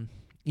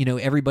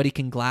 Everybody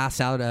can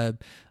glass out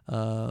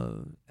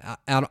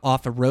out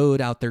off a road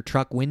out their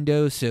truck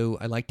window. So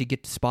I like to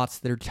get to spots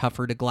that are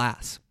tougher to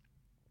glass.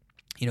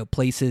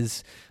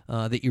 Places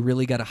that you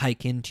really got to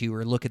hike into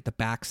or look at the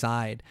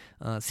backside.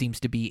 Seems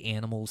to be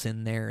animals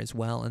in there as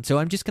well. And so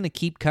I'm just going to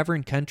keep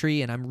covering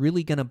country, and I'm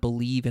really going to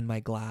believe in my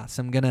glass.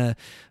 I'm going to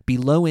be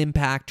low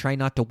impact, try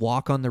not to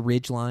walk on the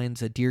ridge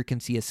lines. A deer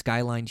can see a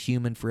skyline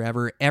human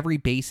forever. Every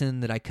basin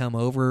that I come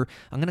over,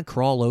 I'm going to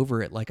crawl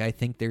over it like I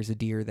think there's a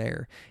deer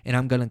there. And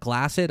I'm going to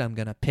glass it. I'm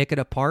going to pick it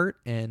apart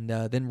and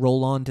then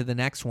roll on to the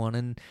next one.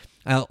 And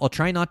I'll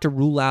try not to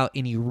rule out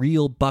any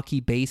real bucky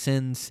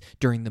basins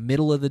during the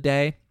middle of the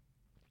day.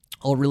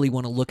 I'll really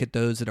want to look at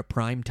those at a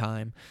prime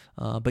time,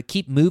 but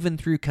keep moving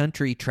through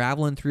country,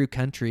 traveling through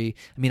country.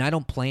 I mean, I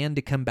don't plan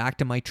to come back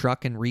to my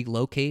truck and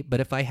relocate, but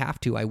if I have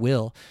to, I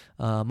will.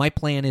 My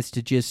plan is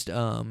to just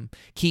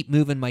keep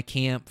moving my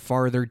camp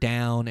farther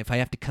down. If I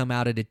have to come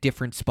out at a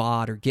different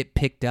spot or get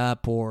picked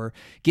up or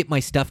get my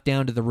stuff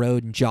down to the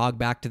road and jog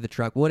back to the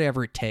truck,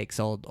 whatever it takes,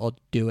 I'll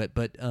do it.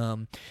 But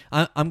I'm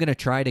going to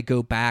try to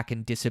go back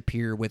and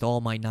disappear with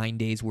all my 9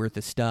 days worth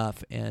of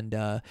stuff and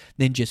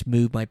then just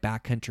move my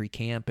backcountry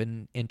camp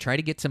and try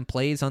to get some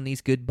plays on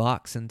these good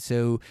bucks. And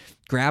so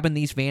grabbing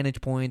these vantage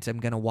points, I'm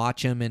going to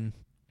watch them. And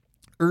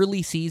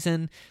early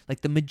season,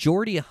 like the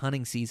majority of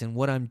hunting season,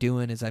 what I'm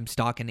doing is I'm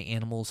stalking the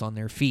animals on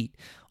their feet.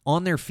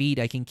 On their feet,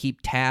 I can keep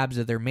tabs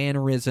of their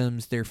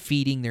mannerisms, their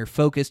feeding. They're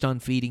focused on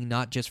feeding,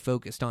 not just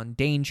focused on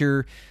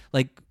danger.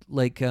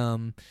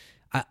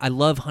 I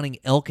love hunting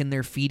elk and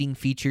their feeding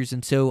features,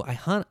 and so I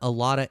hunt a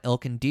lot of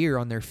elk and deer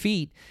on their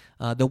feet.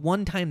 The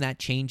one time that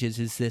changes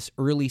is this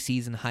early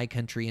season high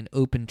country and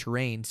open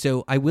terrain.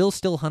 So I will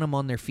still hunt them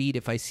on their feet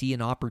if I see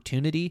an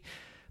opportunity,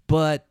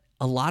 but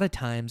a lot of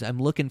times I'm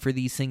looking for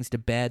these things to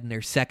bed in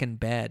their second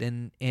bed,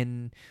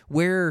 and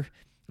where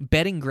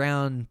bedding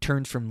ground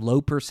turns from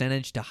low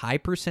percentage to high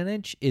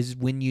percentage is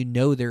when you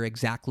know their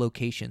exact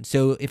location.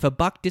 So if a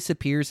buck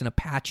disappears in a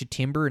patch of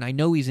timber, and I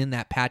know he's in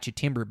that patch of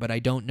timber, but I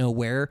don't know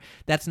where,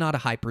 that's not a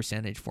high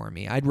percentage for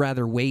me. I'd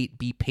rather wait,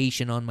 be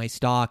patient on my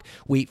stock,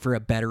 wait for a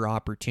better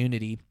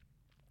opportunity.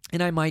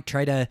 And I might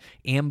try to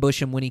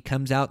ambush him when he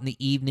comes out in the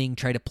evening,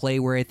 try to play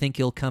where I think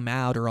he'll come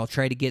out, or I'll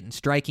try to get in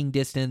striking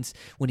distance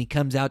when he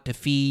comes out to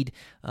feed.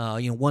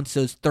 Once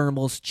those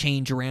thermals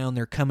change around,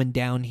 they're coming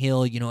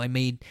downhill, I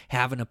may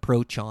have an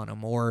approach on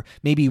him. Or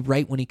maybe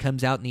right when he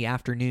comes out in the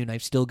afternoon,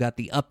 I've still got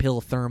the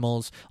uphill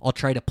thermals. I'll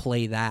try to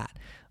play that.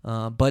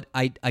 But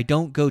I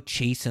don't go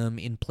chase them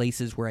in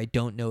places where I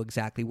don't know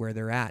exactly where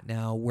they're at.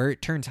 Now, where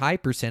it turns high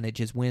percentage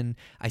is when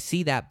I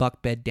see that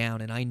buck bed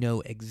down and I know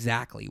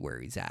exactly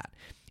where he's at.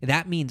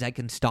 That means I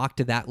can stalk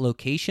to that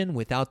location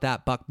without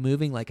that buck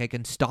moving. Like I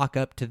can stalk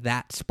up to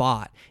that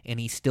spot and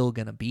he's still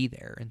going to be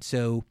there. And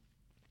so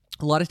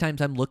a lot of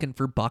times I'm looking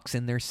for bucks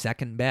in their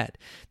second bed.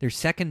 Their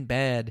second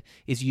bed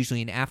is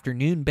usually an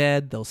afternoon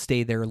bed. They'll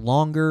stay there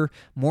longer.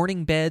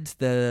 Morning beds,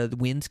 the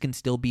winds can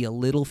still be a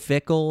little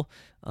fickle.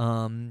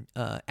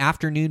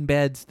 Afternoon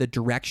beds, the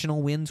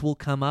directional winds will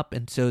come up,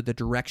 and so the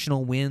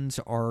directional winds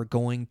are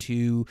going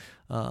to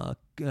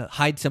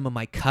hide some of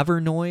my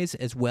cover noise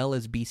as well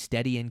as be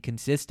steady and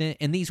consistent.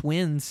 And these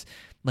winds,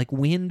 like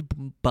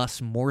wind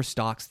busts more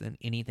stalks than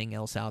anything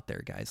else out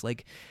there, guys.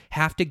 Like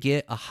have to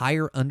get a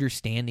higher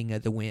understanding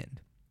of the wind.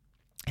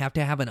 Have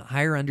to have a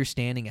higher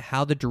understanding of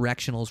how the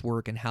directionals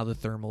work and how the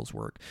thermals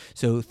work.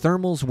 So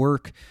thermals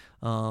work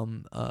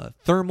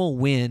thermal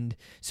wind.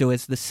 So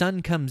as the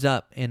sun comes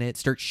up and it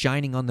starts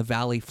shining on the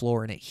valley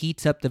floor and it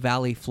heats up the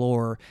valley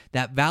floor,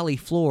 that valley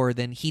floor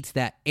then heats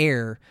that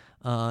air.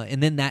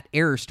 And then that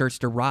air starts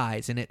to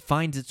rise and it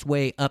finds its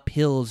way up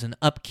hills and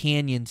up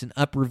canyons and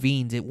up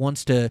ravines. It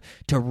wants to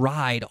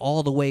ride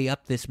all the way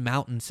up this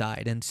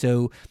mountainside. And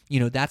so,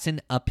 that's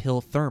an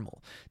uphill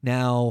thermal.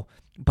 Now,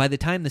 by the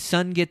time the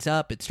sun gets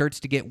up, it starts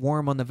to get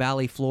warm on the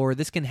valley floor.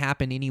 This can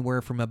happen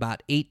anywhere from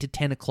about 8 to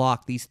 10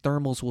 o'clock. These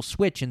thermals will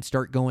switch and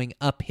start going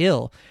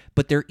uphill,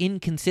 but they're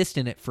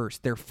inconsistent at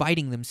first. They're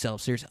fighting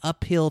themselves. There's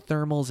uphill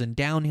thermals and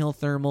downhill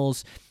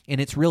thermals,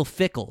 and it's real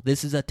fickle.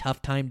 This is a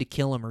tough time to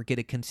kill them or get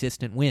a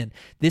consistent wind.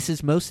 This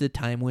is most of the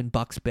time when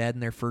bucks bed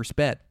in their first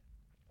bed.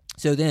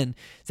 So then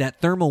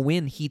that thermal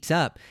wind heats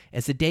up.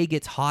 As the day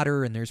gets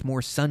hotter and there's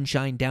more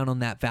sunshine down on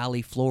that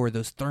valley floor,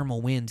 those thermal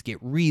winds get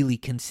really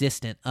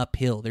consistent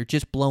uphill. They're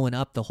just blowing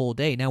up the whole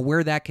day. Now,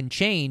 where that can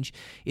change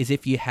is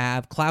if you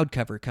have cloud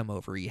cover come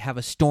over, you have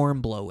a storm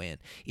blow in,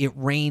 it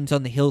rains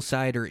on the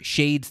hillside or it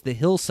shades the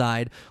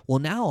hillside. Well,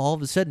 now all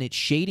of a sudden it's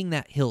shading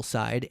that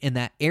hillside and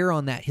that air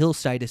on that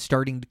hillside is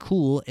starting to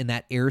cool and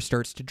that air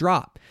starts to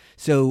drop.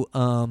 So,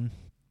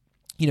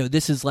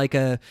 this is like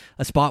a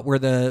spot where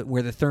the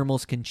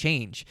thermals can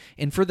change.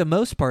 And for the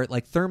most part,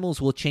 like thermals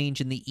will change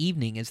in the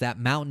evening as that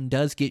mountain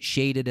does get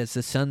shaded. As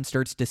the sun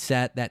starts to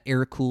set, that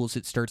air cools,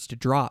 it starts to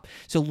drop.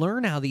 So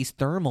learn how these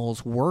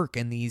thermals work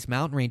in these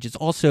mountain ranges.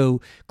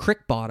 Also,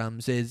 creek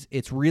bottoms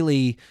it's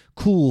really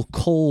cool,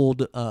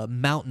 cold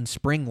mountain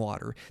spring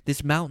water.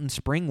 This mountain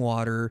spring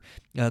water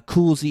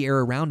cools the air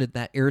around it.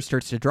 That air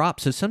starts to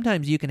drop. So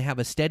sometimes you can have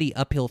a steady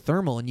uphill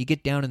thermal and you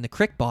get down in the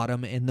creek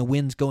bottom and the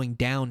wind's going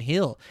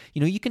downhill.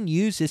 You can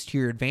use this to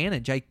your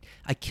advantage.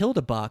 I killed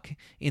a buck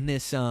in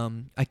this.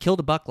 I killed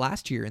a buck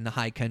last year in the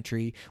high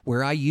country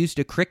where I used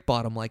a creek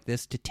bottom like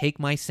this to take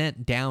my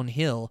scent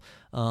downhill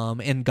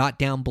and got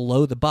down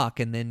below the buck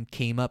and then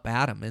came up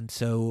at him. And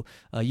so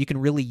you can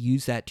really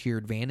use that to your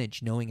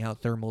advantage, knowing how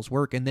thermals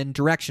work. And then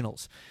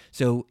directionals.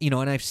 So,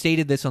 and I've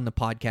stated this on the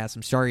podcast.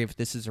 I'm sorry if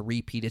this is a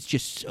repeat. It's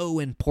just so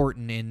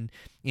important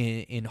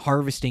in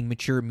harvesting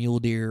mature mule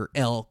deer,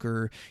 elk,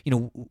 or,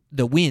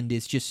 the wind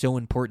is just so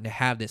important to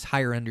have this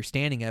higher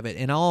understanding of it.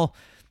 And I'll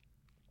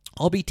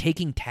be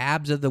taking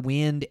tabs of the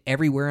wind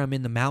everywhere I'm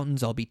in the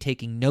mountains. I'll be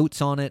taking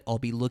notes on it. I'll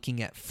be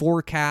looking at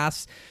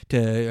forecasts.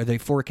 Are they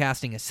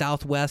forecasting a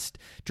southwest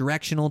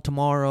directional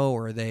tomorrow?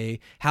 Or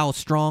how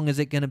strong is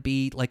it going to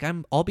be? Like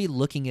I'll be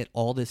looking at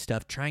all this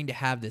stuff, trying to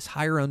have this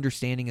higher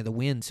understanding of the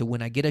wind. So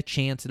when I get a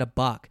chance at a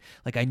buck,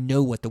 like I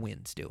know what the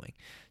wind's doing.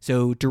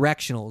 So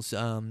directionals.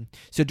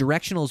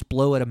 Directionals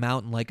blow at a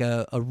mountain like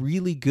a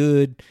really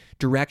good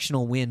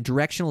directional wind.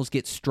 Directionals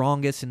get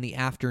strongest in the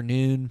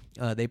afternoon.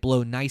 They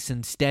blow nice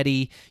and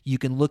steady. You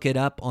can look it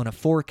up on a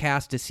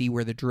forecast to see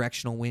where the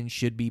directional wind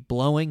should be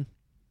blowing.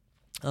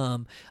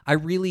 I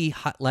really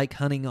like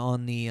hunting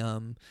on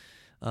the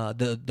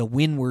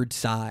windward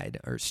side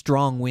or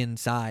strong wind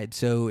side.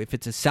 So if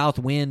it's a south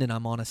wind and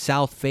I'm on a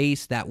south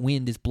face, that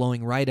wind is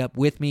blowing right up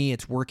with me.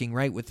 It's working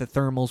right with the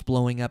thermals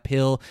blowing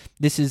uphill.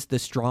 This is the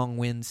strong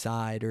wind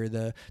side or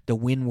the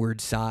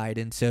windward side.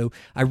 And so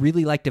I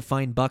really like to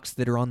find bucks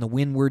that are on the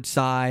windward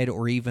side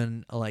or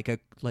even like a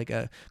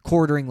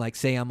quartering, like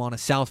say I'm on a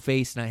south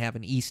face and I have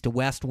an east to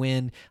west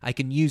wind. I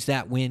can use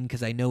that wind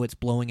because I know it's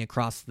blowing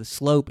across the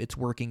slope. It's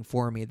working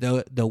for me.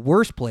 The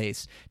worst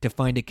place to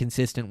find a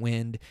consistent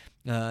wind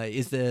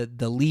is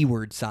the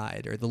leeward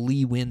side or the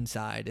lee wind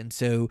side. And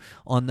so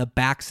on the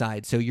back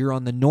side, so you're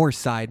on the north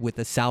side with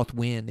a south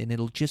wind, and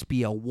it'll just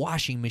be a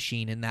washing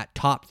machine in that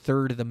top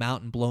third of the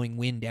mountain blowing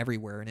wind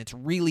everywhere. And it's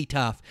really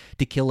tough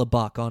to kill a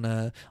buck on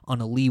a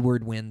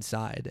leeward wind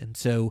side. And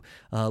so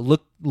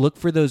look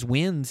for those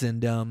winds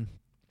and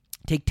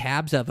take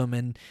tabs of them,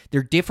 and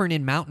they're different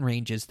in mountain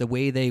ranges, the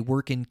way they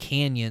work in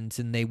canyons,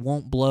 and they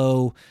won't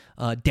blow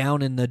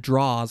down in the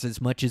draws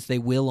as much as they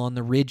will on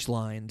the ridge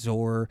lines,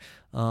 or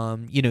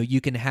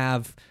you can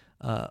have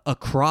a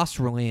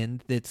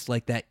crosswind that's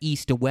like that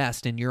east to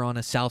west and you're on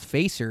a south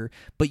facer,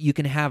 but you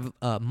can have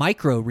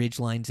micro ridge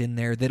lines in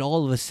there that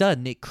all of a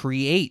sudden it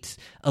creates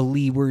a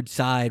leeward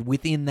side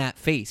within that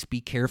face.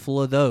 Be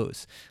careful of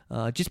those.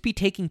 Just be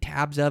taking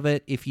tabs of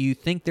it. If you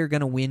think they're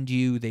going to wind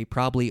you, they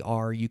probably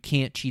are. You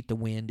can't cheat the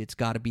wind. It's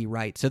got to be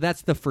right. So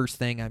that's the first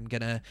thing I'm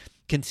going to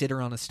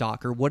consider on a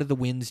stalker. What are the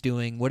winds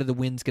doing? What are the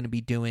winds going to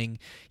be doing,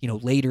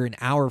 later, an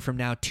hour from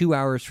now, 2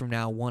 hours from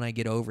now, when I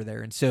get over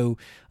there? And so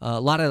a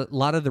lot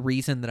of the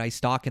reason that I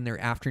stalk in their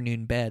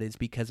afternoon bed is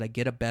because I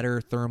get a better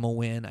thermal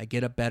wind. I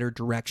get a better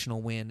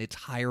directional wind. It's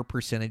higher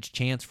percentage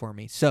chance for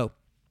me. So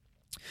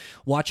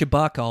watch a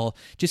buck, I'll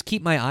just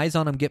keep my eyes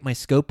on him, get my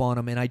scope on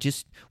him,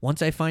 and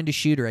once I find a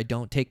shooter, I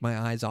don't take my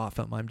eyes off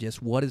him. I'm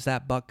just, what is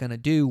that buck going to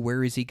do?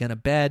 Where is he going to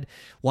bed?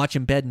 Watch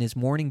him bed in his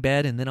morning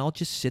bed, and then I'll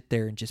just sit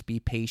there and just be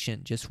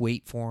patient, just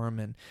wait for him,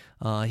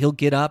 and he'll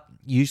get up,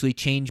 usually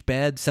change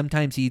beds.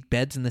 Sometimes he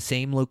beds in the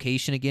same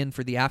location again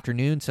for the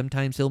afternoon.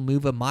 Sometimes he'll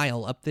move a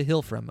mile up the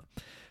hill from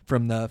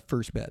the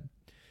first bed.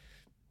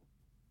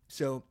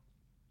 So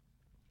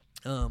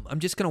I'm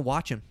just going to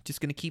watch him,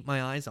 just going to keep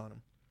my eyes on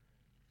him.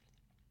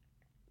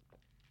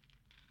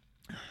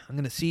 I'm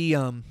going to see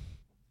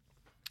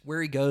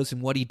where he goes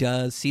and what he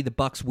does, see the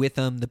bucks with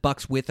him. The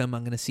bucks with him,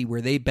 I'm going to see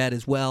where they bed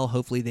as well.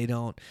 Hopefully they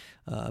don't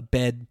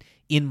bed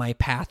in my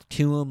path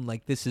to him.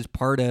 Like, this is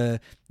part of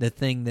the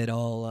thing that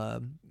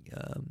I'll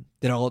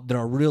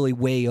really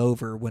weigh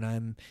over when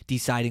I'm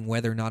deciding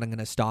whether or not I'm going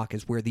to stalk,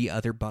 is where the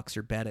other bucks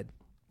are bedded.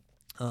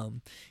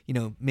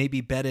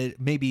 Maybe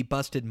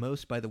busted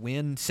most by the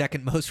wind.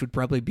 Second most would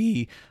probably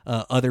be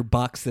other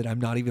bucks that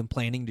I'm not even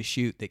planning to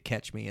shoot that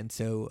catch me. And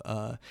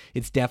so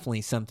it's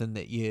definitely something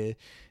that you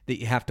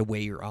have to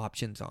weigh your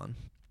options on.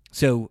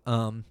 So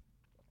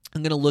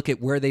I'm going to look at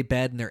where they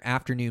bed in their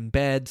afternoon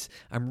beds.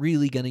 I'm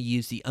really going to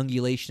use the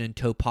ungulation and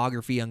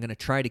topography. I'm going to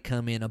try to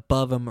come in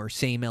above them or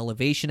same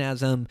elevation as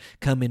them,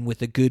 come in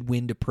with a good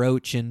wind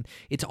approach, and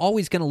it's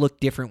always going to look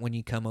different when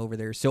you come over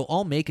there. So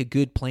I'll make a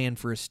good plan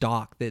for a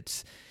stalk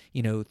that's,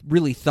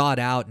 really thought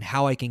out and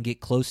how I can get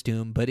close to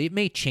them, but it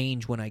may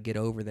change when I get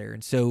over there.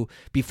 And so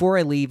before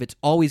I leave, it's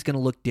always going to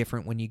look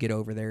different when you get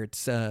over there.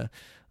 It's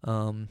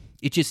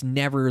it just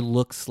never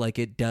looks like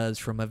it does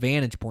from a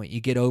vantage point. You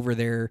get over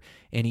there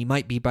and he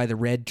might be by the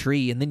red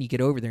tree, and then you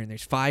get over there and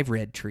there's 5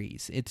 red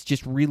trees. It's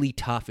just really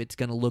tough. It's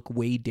going to look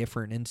way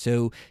different. And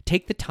so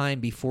take the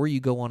time before you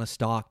go on a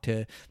stalk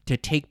to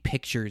take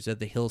pictures of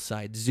the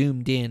hillside,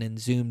 zoomed in and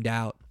zoomed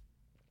out.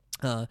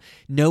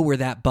 Know where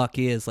that buck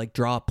is, like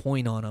draw a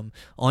point on him.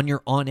 On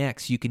your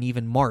OnX, you can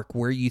even mark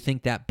where you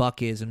think that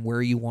buck is and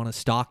where you want to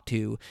stalk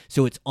to,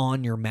 so it's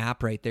on your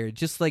map right there.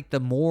 Just like the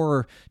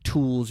more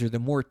tools or the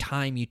more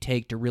time you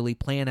take to really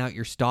plan out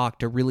your stalk,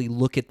 to really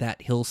look at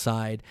that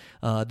hillside,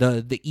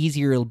 the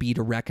easier it'll be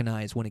to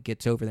recognize when it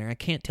gets over there. I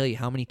can't tell you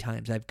how many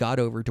times I've got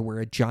over to where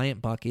a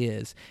giant buck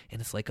is, and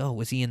it's like, oh,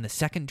 was he in the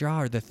second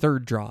draw or the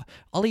third draw?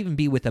 I'll even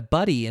be with a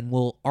buddy, and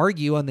we'll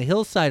argue on the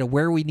hillside of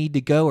where we need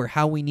to go or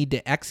how we need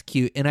to execute.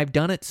 And I've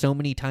done it so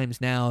many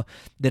times now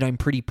that I'm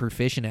pretty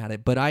proficient at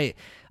it, but I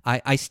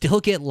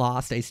still get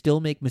lost. I still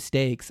make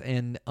mistakes,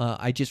 and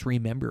I just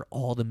remember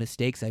all the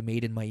mistakes I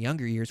made in my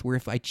younger years, where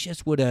if I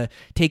just would have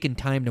taken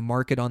time to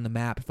mark it on the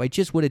map, if I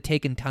just would have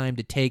taken time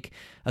to take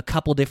a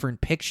couple different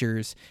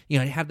pictures,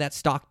 I'd have that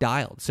stock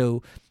dialed.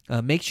 So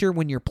make sure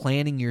when you're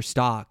planning your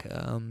stock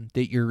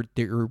that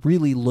you're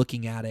really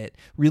looking at it,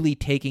 really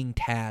taking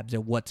tabs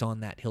of what's on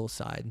that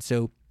hillside. And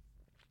so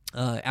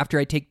after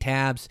I take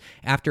tabs,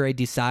 after I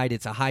decide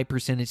it's a high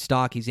percentage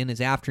stock, he's in his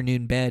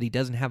afternoon bed, he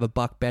doesn't have a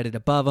buck bedded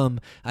above him,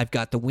 I've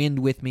got the wind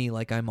with me,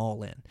 like I'm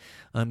all in.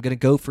 I'm going to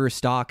go for a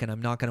stock, and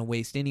I'm not going to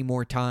waste any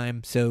more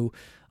time. So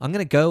I'm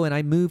going to go, and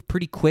I move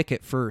pretty quick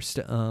at first.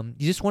 You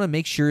just want to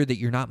make sure that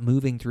you're not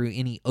moving through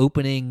any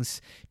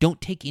openings.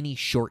 Don't take any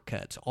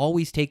shortcuts.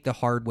 Always take the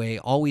hard way.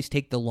 Always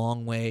take the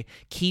long way.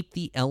 Keep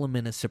the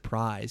element of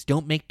surprise.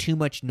 Don't make too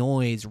much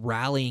noise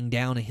rallying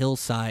down a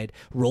hillside,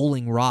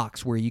 rolling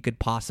rocks where you could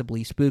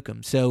possibly spook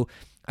them. So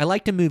I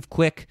like to move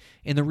quick,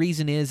 and the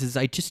reason is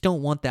I just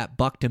don't want that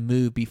buck to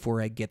move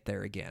before I get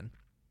there again.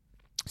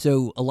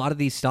 So a lot of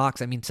these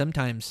stalks,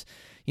 sometimes,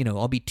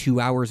 I'll be 2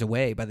 hours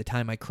away by the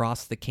time I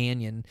cross the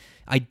canyon.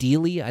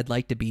 Ideally, I'd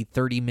like to be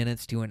 30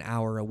 minutes to an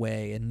hour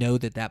away and know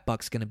that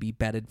buck's going to be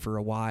bedded for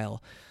a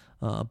while.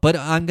 But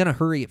I'm going to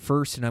hurry at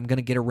first, and I'm going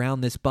to get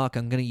around this buck.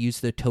 I'm going to use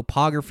the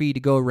topography to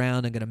go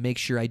around. I'm going to make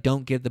sure I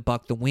don't give the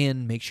buck the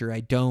wind, make sure I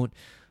don't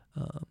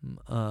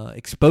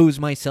expose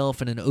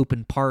myself in an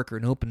open park or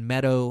an open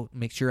meadow,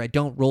 make sure I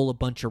don't roll a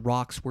bunch of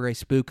rocks where I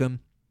spook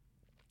them.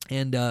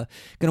 And going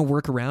to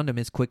work around them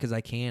as quick as I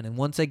can. And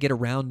once I get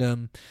around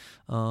them,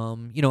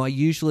 I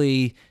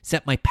usually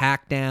set my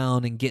pack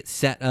down and get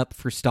set up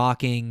for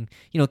stalking.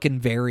 It can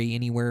vary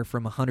anywhere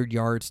from 100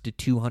 yards to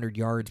 200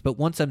 yards. But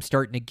once I'm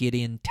starting to get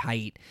in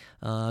tight,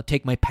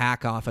 take my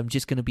pack off, I'm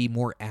just going to be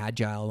more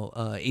agile,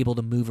 able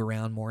to move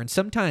around more. And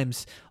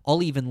sometimes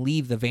I'll even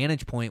leave the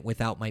vantage point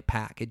without my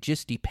pack. It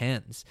just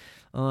depends.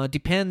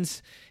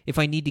 Depends if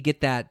I need to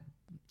get that.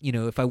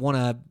 If I want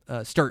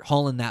to start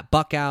hauling that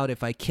buck out,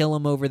 if I kill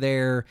him over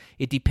there,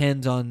 it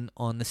depends on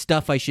the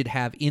stuff I should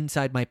have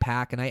inside my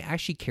pack. And I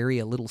actually carry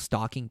a little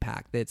stocking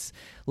pack that's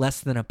less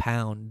than a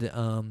pound,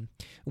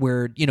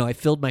 where, I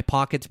filled my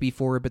pockets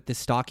before, but this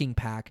stocking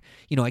pack,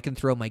 I can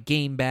throw my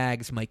game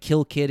bags, my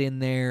kill kit in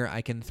there.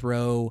 I can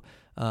throw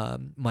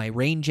my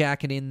rain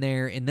jacket in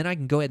there, and then I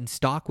can go ahead and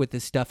stalk with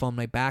this stuff on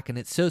my back. And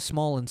it's so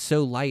small and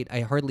so light,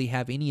 I hardly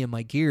have any of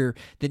my gear,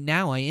 that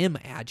now I am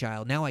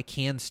agile. Now I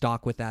can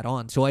stalk with that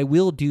on. So I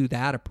will do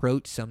that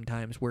approach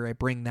sometimes, where I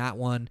bring that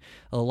one.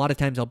 A lot of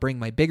times I'll bring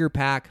my bigger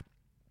pack.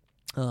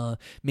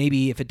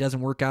 Maybe if it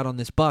doesn't work out on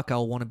this buck,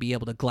 I'll want to be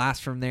able to glass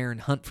from there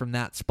and hunt from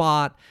that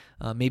spot.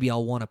 Maybe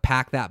I'll want to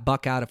pack that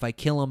buck out if I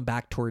kill him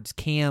back towards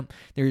camp.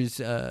 There's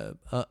a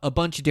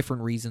bunch of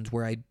different reasons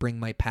where I bring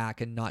my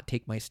pack and not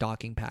take my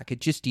stalking pack.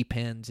 It just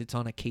depends. It's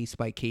on a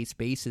case-by-case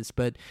basis.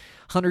 But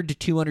 100 to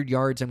 200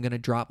 yards, I'm going to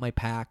drop my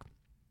pack.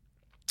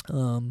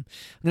 I'm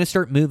going to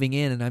start moving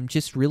in, and I'm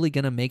just really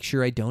going to make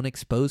sure I don't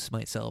expose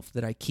myself,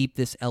 that I keep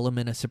this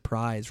element of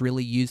surprise,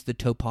 really use the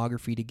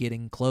topography to get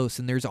in close.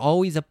 And there's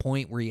always a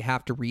point where you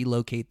have to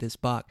relocate this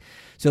buck.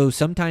 So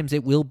sometimes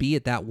it will be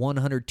at that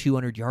 100,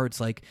 200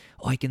 yards, like,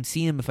 I can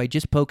see him if I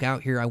just poke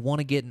out here. I want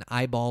to get an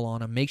eyeball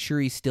on him, make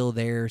sure he's still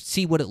there,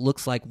 see what it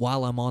looks like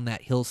while I'm on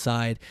that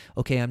hillside.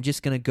 Okay, I'm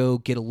just going to go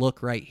get a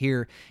look right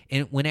here.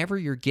 And whenever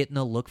you're getting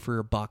a look for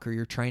a buck, or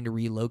you're trying to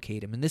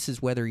relocate him, and this is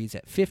whether he's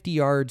at 50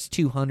 yards,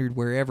 200,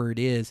 wherever it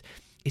is,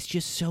 it's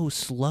just so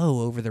slow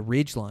over the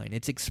ridgeline.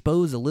 It's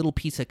expose a little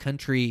piece of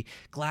country,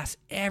 glass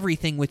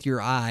everything with your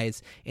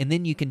eyes, and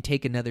then you can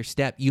take another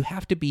step. You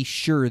have to be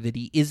sure that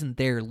he isn't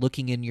there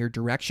looking in your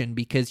direction,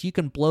 because you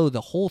can blow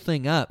the whole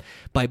thing up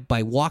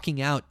by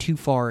walking out too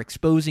far,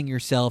 exposing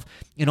yourself,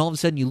 and all of a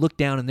sudden you look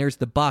down and there's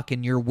the buck,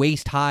 and you're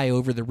waist high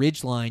over the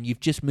ridgeline.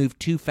 You've just moved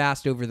too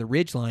fast over the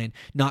ridgeline,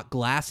 not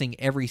glassing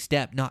every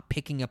step, not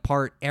picking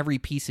apart every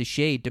piece of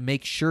shade to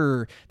make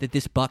sure that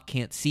this buck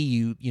can't see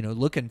you,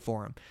 looking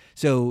for him.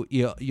 So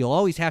you'll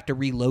always have to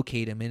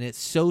relocate him, and it's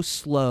so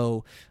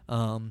slow.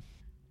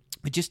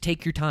 But just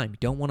take your time. You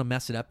don't want to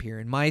mess it up here.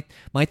 And my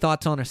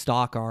thoughts on a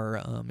stalk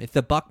are, if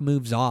the buck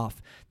moves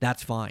off,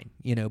 that's fine,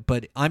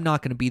 but I'm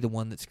not going to be the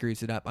one that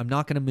screws it up. I'm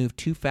not going to move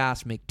too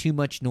fast, make too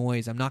much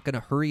noise. I'm not going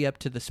to hurry up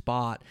to the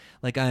spot.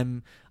 Like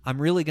I'm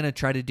really going to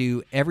try to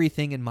do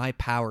everything in my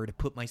power to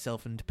put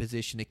myself into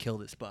position to kill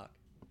this buck.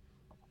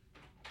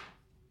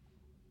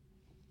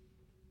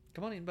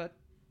 Come on in, bud.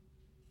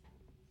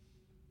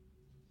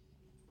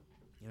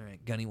 All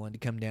right, Gunny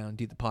wanted to come down and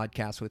do the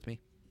podcast with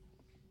me.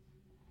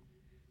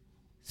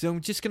 So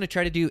I'm just going to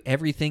try to do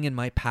everything in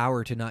my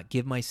power to not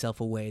give myself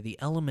away. The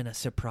element of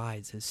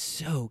surprise is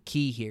so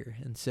key here.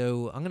 And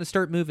so I'm going to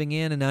start moving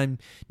in, and I'm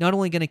not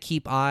only going to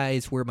keep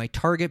eyes where my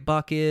target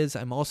buck is,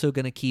 I'm also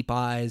going to keep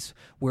eyes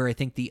where I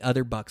think the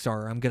other bucks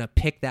are. I'm going to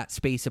pick that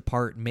space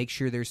apart and make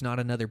sure there's not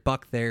another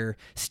buck there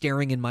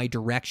staring in my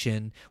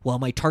direction while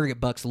my target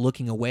buck's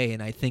looking away,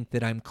 and I think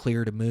that I'm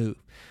clear to move.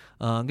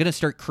 I'm going to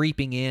start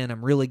creeping in.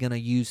 I'm really going to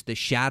use the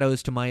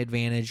shadows to my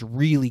advantage,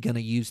 really going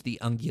to use the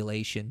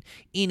ungulation.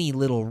 Any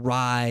little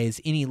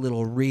rise, any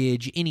little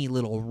ridge, any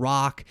little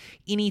rock,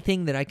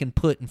 anything that I can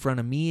put in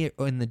front of me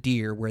and the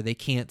deer where they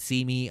can't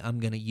see me, I'm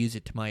going to use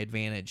it to my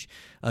advantage.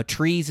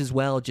 Trees as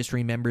well, just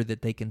remember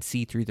that they can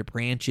see through the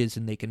branches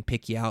and they can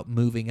pick you out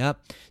moving up,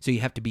 so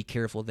you have to be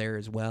careful there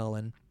as well.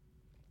 And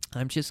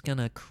I'm just going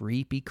to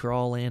creepy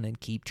crawl in and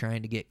keep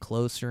trying to get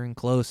closer and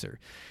closer.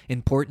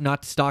 Important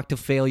not to stalk to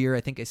failure. I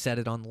think I said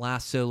it on the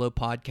last solo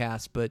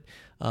podcast, but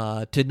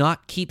to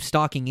not keep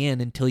stalking in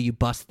until you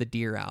bust the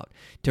deer out.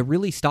 To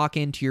really stalk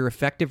into your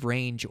effective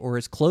range, or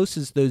as close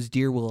as those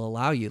deer will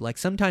allow you. Like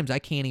sometimes I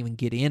can't even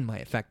get in my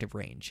effective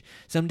range.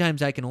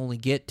 Sometimes I can only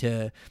get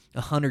to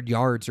 100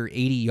 yards or 80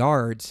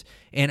 yards,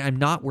 and I'm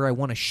not where I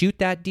want to shoot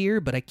that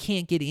deer, but I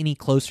can't get any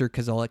closer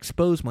because I'll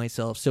expose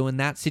myself. So in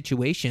that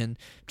situation,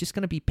 I'm just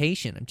going to be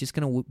patient. I'm just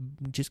going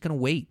to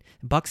wait.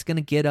 Buck's going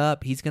to get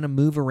up. He's going to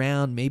move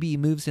around. Maybe he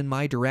moves in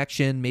my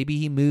direction. Maybe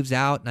he moves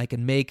out, and I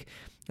can make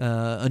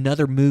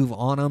another move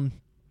on him.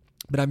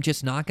 But I'm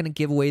just not going to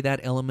give away that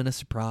element of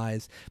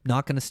surprise. I'm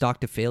not going to stalk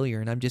to failure,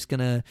 and I'm just going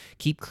to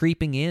keep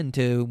creeping in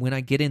to when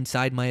I get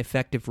inside my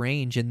effective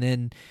range, and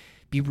then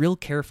be real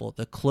careful.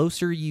 The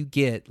closer you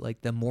get,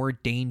 like the more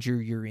danger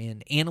you're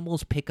in.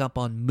 Animals pick up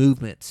on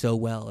movement so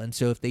well, and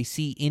so if they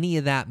see any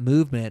of that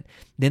movement,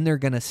 then they're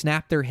going to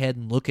snap their head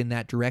and look in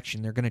that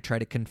direction. They're going to try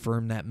to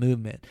confirm that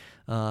movement.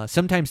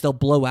 Sometimes they'll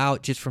blow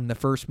out just from the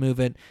first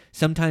movement.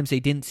 Sometimes they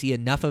didn't see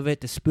enough of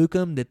it to spook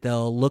them that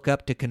they'll look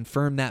up to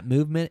confirm that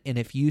movement. And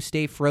if you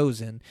stay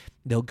frozen,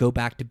 they'll go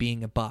back to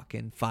being a buck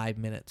in 5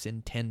 minutes,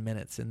 in 10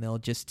 minutes, and they'll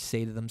just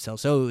say to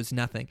themselves, "Oh, it was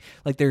nothing."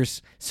 Like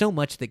there's so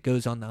much that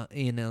goes on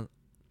in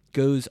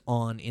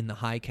the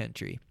high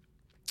country.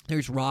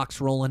 There's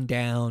rocks rolling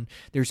down.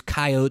 There's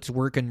coyotes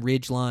working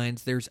ridge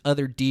lines. There's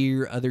other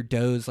deer, other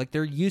does. Like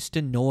they're used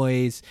to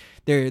noise.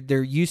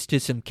 They're used to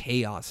some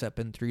chaos up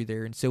and through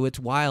there, and so it's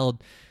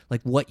wild,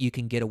 like what you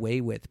can get away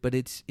with. But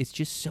it's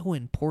just so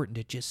important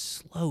to just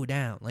slow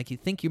down. Like you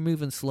think you're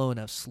moving slow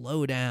enough,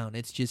 slow down.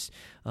 It's just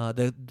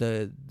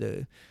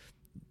the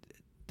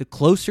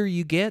closer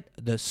you get,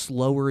 the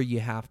slower you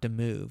have to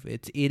move.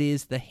 It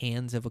is the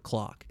hands of a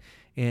clock.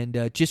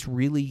 And just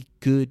really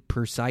good,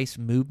 precise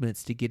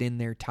movements to get in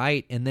there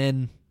tight. And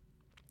then,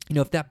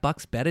 if that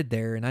buck's bedded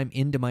there and I'm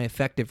into my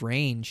effective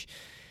range,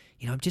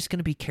 I'm just going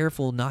to be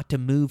careful not to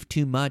move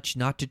too much,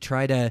 not to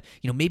try to,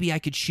 maybe I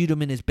could shoot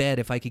him in his bed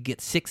if I could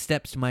get 6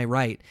 steps to my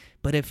right.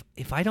 But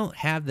if I don't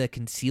have the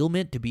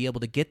concealment to be able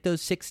to get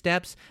those 6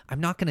 steps,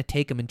 I'm not going to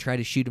take him and try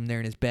to shoot him there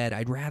in his bed.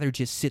 I'd rather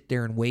just sit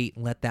there and wait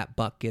and let that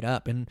buck get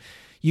up. And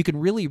you can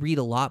really read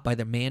a lot by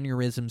the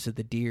mannerisms of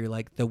the deer,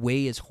 like the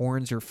way his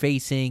horns are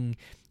facing.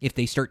 If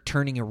they start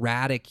turning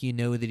erratic, you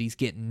know that he's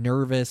getting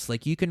nervous.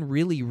 Like you can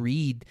really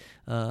read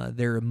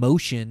their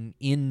emotion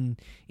in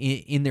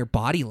their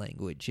body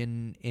language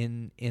and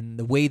in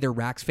the way their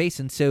racks face.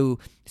 And so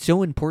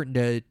important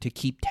to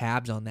keep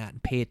tabs on that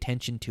and pay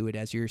attention to it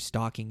as you're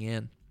stalking in.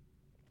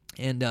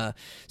 And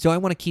so I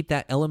want to keep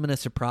that element of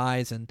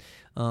surprise, and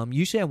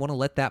usually I want to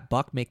let that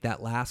buck make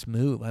that last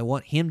move. I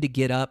want him to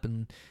get up,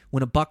 and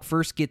when a buck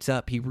first gets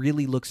up, he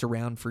really looks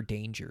around for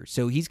danger.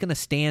 So he's going to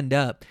stand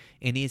up,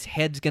 and his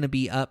head's going to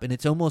be up, and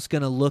it's almost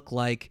going to look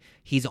like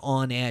he's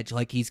on edge,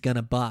 like he's going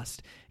to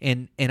bust.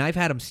 And I've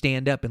had him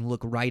stand up and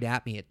look right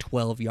at me at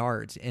 12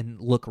 yards and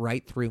look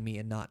right through me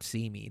and not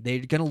see me. They're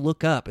going to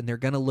look up, and they're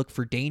going to look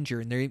for danger,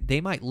 and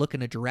they might look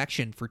in a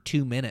direction for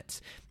 2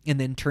 minutes and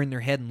then turn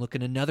their head and look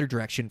in another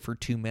direction for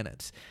 2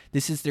 minutes.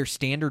 This is their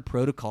standard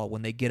protocol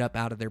when they get up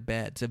out of their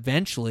beds.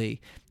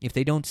 Eventually, if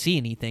they don't see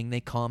anything, they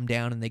calm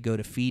down and they go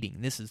to feeding.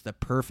 This is the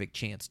perfect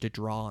chance to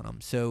draw on them.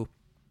 So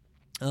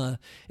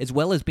as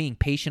well as being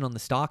patient on the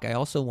stalk, I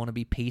also want to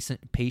be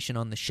patient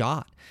on the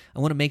shot. I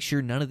want to make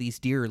sure none of these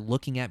deer are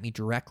looking at me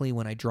directly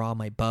when I draw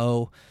my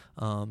bow.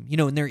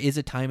 And there is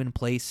a time and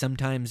place.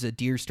 Sometimes a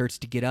deer starts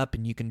to get up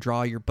and you can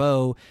draw your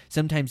bow.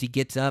 Sometimes he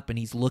gets up and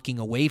he's looking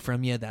away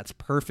from you. That's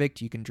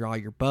perfect. You can draw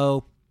your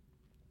bow.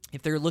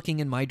 If they're looking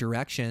in my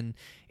direction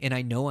and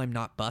I know I'm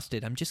not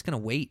busted, I'm just going to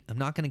wait. I'm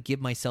not going to give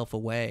myself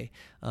away.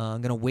 I'm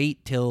going to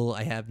wait till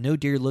I have no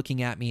deer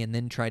looking at me and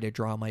then try to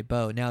draw my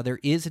bow. Now, there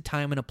is a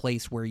time and a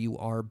place where you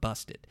are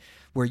busted,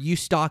 where you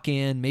stalk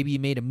in, maybe you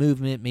made a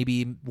movement,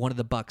 maybe one of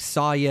the bucks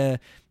saw you.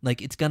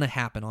 Like, it's going to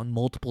happen on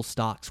multiple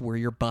stalks where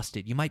you're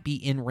busted. You might be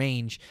in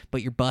range,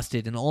 but you're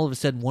busted, and all of a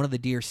sudden one of the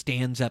deer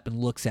stands up and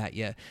looks at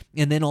you.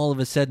 And then all of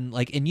a sudden,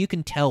 and you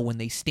can tell when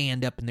they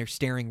stand up and they're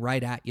staring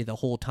right at you the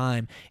whole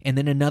time, and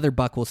then another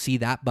buck will see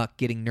that buck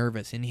getting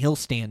nervous, and he'll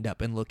stand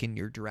up and look in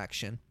your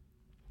direction.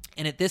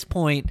 And at this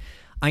point,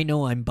 I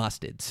know I'm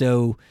busted.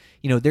 So,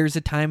 there's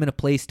a time and a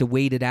place to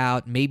wait it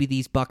out. Maybe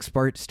these bucks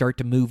start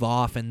to move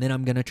off, and then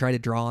I'm going to try to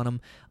draw on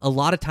them. A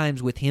lot of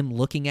times with him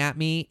looking at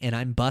me and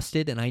I'm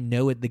busted and I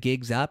know the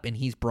gig's up and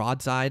he's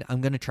broadside,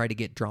 I'm going to try to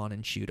get drawn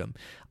and shoot him.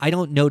 I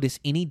don't notice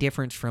any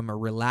difference from a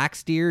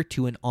relaxed deer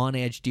to an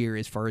on-edge deer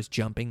as far as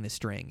jumping the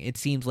string. It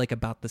seems like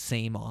about the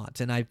same odds,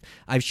 and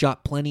I've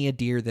shot plenty of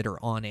deer that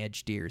are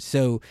on-edge deers.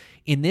 So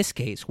in this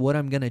case, what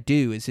I'm going to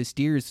do is this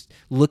deer's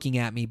looking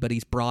at me, but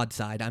he's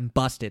broadside. I'm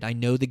busted. I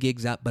know the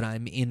gig's up, but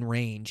I'm in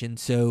range. And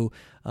so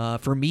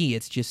for me,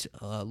 it's just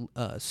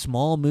a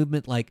small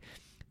movement. Like,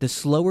 the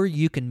slower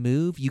you can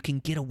move, you can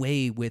get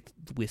away with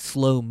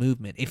slow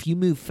movement. If you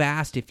move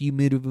fast, if you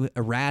move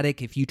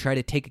erratic, if you try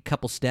to take a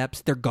couple steps,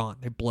 they're gone.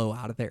 They blow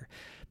out of there.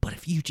 But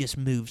if you just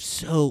move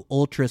so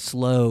ultra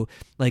slow,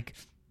 like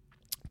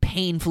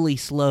painfully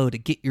slow to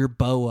get your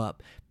bow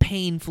up,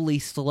 painfully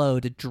slow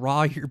to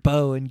draw your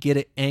bow and get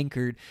it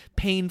anchored,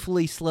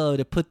 painfully slow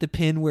to put the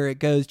pin where it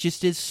goes,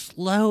 just as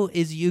slow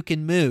as you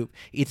can move.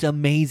 It's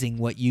amazing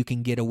what you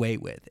can get away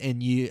with.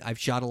 And I've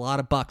shot a lot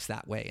of bucks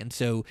that way. And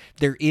so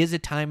there is a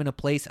time and a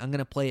place. I'm going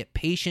to play it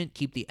patient,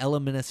 keep the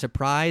element of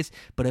surprise.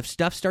 But if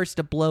stuff starts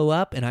to blow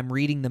up and I'm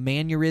reading the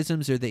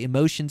mannerisms or the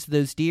emotions of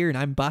those deer and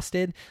I'm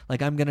busted,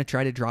 like, I'm going to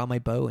try to draw my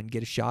bow and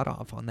get a shot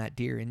off on that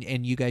deer.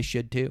 And you guys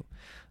should too.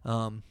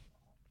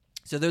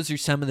 So those are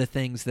some of the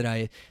things that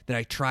I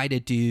try to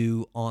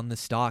do on the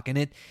stalk.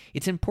 And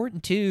it's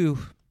important too,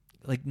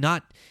 like,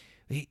 not,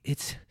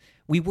 it's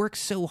we work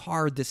so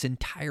hard this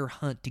entire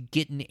hunt to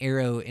get an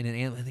arrow in an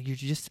animal.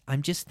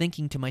 I'm just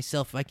thinking to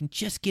myself, if I can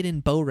just get in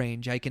bow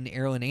range, I can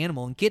arrow an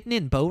animal. And getting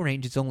in bow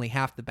range is only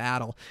half the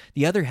battle.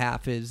 The other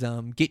half is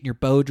getting your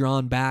bow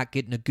drawn back,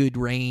 getting a good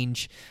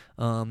range.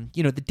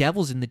 The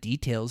devil's in the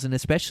details, and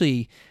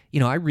especially,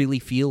 I really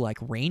feel like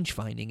range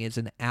finding is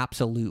an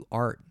absolute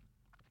art.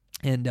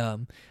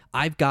 And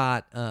I've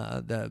got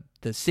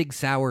the Sig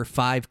Sauer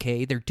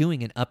 5K. They're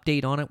doing an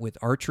update on it with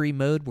archery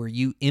mode where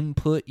you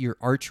input your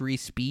archery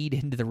speed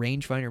into the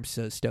rangefinder. I'm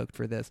so stoked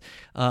for this.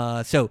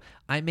 So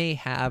I may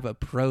have a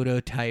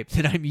prototype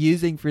that I'm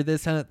using for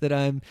this hunt that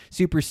I'm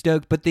super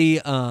stoked. But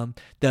the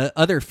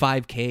other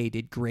 5K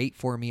did great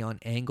for me on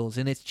angles,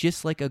 and it's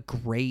just like a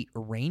great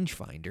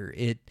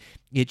rangefinder.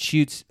 It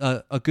shoots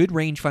a good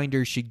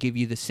rangefinder should give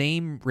you the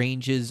same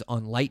ranges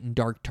on light and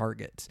dark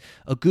targets.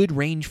 A good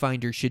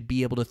rangefinder should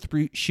be able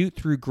to shoot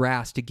through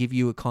grass to give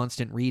you a constant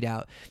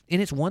readout.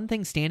 And it's one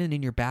thing standing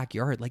in your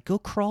backyard. Like, go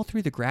crawl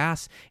through the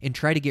grass and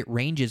try to get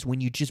ranges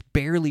when you just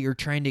barely are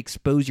trying to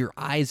expose your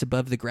eyes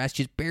above the grass,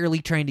 just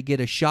barely trying to get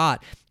a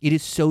shot. It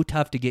is so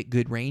tough to get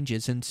good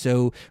ranges. And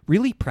so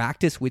really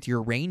practice with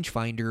your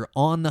rangefinder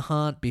on the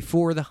hunt,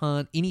 before the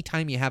hunt,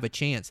 anytime you have a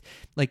chance.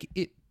 Like,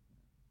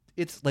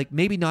 it's like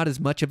maybe not as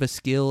much of a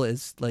skill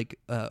as like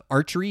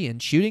archery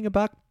and shooting a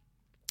buck,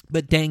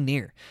 but dang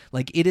near.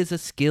 Like, it is a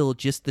skill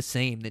just the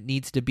same that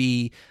needs to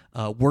be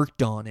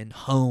worked on and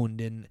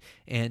honed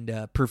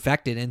and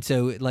perfected. And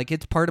so, like,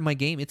 it's part of my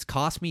game. It's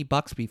cost me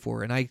bucks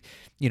before, and I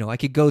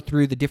could go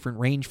through the different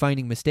range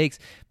finding mistakes,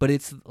 but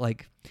it's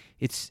like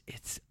it's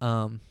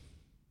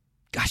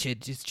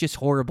just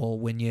horrible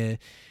when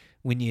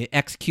you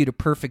execute a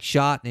perfect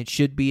shot and it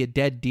should be a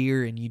dead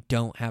deer and you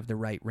don't have the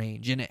right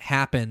range, and it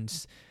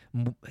happens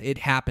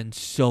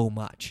so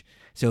much.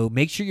 So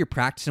make sure you're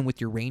practicing with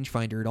your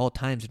rangefinder at all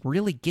times, and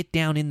really get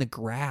down in the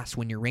grass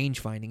when you're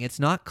rangefinding. It's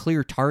not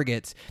clear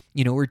targets,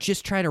 or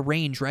just try to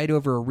range right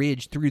over a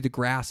ridge through the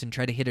grass and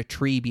try to hit a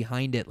tree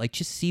behind it. Like,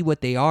 just see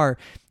what they are.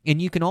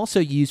 And you can also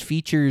use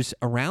features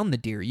around the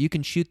deer. You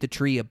can shoot the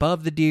tree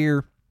above the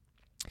deer.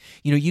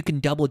 You can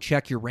double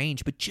check your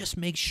range, but just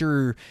make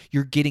sure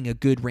you're getting a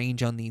good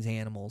range on these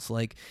animals.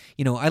 Like,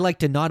 I like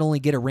to not only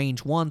get a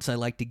range once, I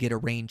like to get a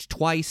range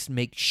twice,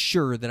 make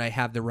sure that I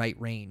have the right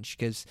range.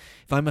 Because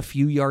if I'm a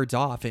few yards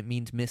off, it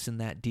means missing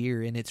that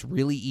deer, and it's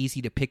really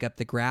easy to pick up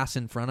the grass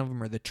in front of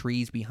them or the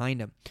trees behind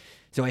them.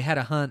 So I had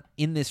a hunt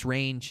in this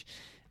range.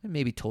 I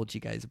maybe told you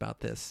guys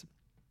about this,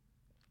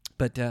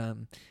 but I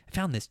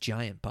found this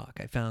giant buck.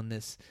 I found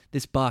this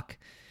buck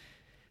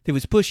that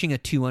was pushing a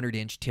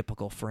 200-inch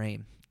typical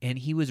frame, and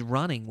he was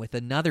running with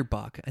another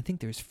buck. I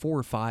think there's 4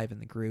 or 5 in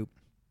the group.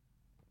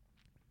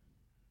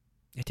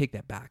 I take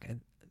that back.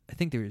 I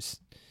think there's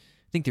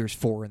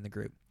 4 in the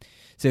group.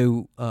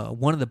 So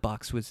one of the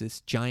bucks was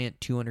this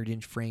giant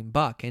 200-inch frame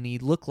buck, and he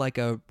looked like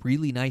a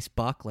really nice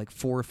buck, like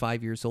 4 or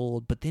 5 years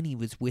old. But then he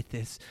was with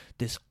this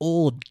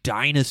old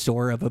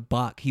dinosaur of a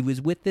buck. He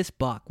was with this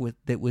buck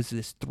that was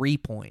this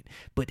 3-point,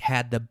 but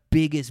had the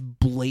biggest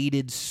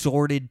bladed,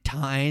 sorted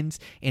tines,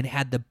 and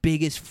had the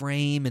biggest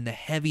frame and the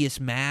heaviest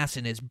mass,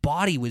 and his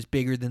body was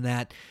bigger than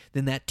that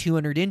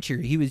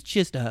 200-incher. He was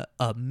just a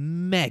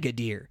mega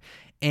deer.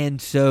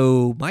 And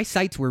so my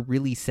sights were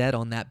really set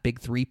on that big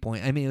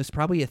 3-point. I mean, it was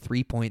probably a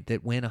 3-point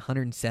that went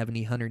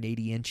 170,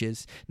 180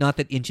 inches. Not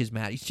that inches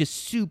matter. It's just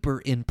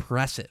super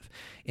impressive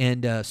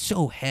and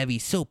so heavy,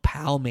 so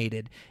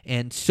palmated,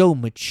 and so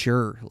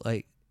mature.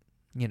 Like,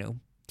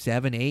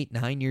 7, 8,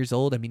 9 years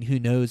old. I mean, who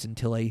knows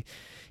until I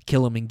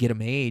kill him and get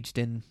him aged.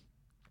 And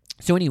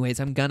so anyways,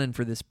 I'm gunning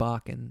for this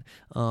buck, and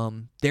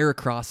they're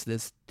across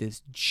this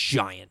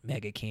giant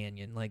mega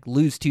canyon, like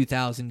lose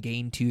 2,000,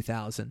 gain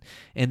 2,000,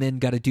 and then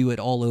got to do it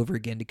all over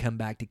again to come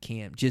back to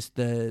camp. Just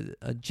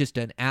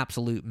an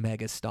absolute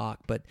mega stock,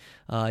 but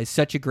it's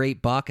such a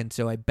great buck, and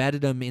so I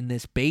bedded him in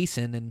this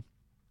basin, and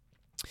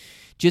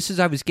just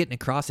as I was getting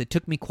across, it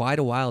took me quite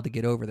a while to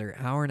get over there.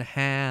 Hour and a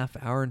half,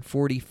 hour and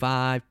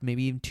 45,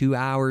 maybe even 2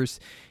 hours.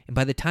 And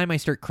by the time I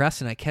start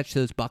cresting, I catch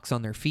those bucks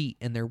on their feet,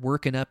 and they're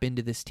working up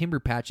into this timber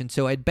patch. And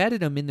so I'd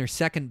bedded them in their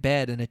second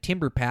bed in a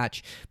timber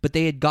patch, but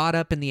they had got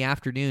up in the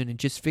afternoon and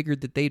just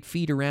figured that they'd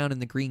feed around in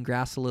the green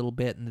grass a little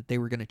bit and that they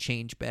were going to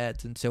change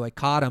beds. And so I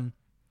caught them.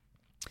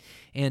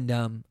 And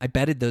I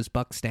bedded those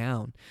bucks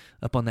down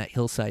up on that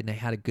hillside, and I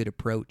had a good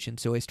approach. And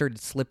so I started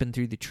slipping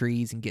through the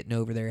trees and getting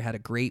over there. I had a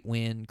great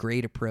wind,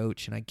 great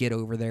approach, and I get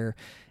over there,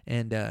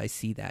 and I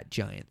see that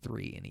giant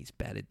 3, and he's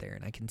bedded there.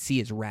 And I can see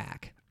his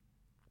rack.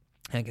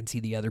 I can see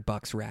the other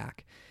buck's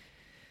rack.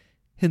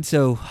 And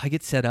so I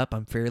get set up.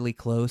 I'm fairly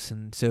close.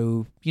 And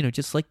so,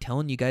 just like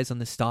telling you guys on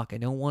the stock, I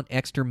don't want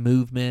extra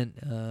movement.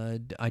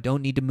 I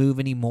don't need to move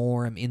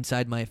anymore. I'm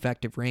inside my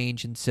effective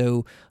range. And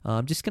so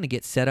I'm just going to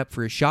get set up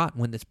for a shot.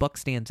 And when this buck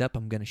stands up,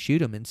 I'm going to shoot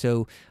him. And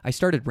so I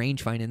started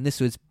rangefinding. This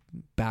was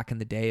back in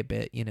the day a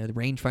bit. The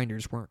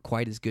rangefinders weren't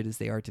quite as good as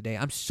they are today.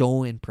 I'm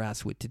so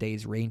impressed with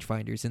today's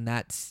rangefinders. And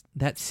that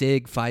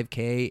SIG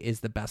 5K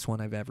is the best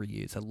one I've ever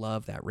used. I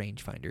love that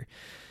rangefinder.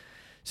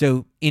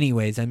 So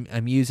anyways,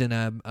 I'm using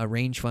a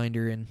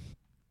rangefinder, and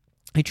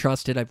I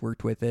trust it. I've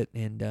worked with it,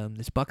 and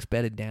this buck's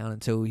bedded down,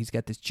 and so he's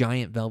got this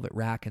giant velvet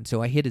rack, and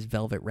so I hit his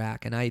velvet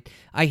rack, and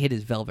I hit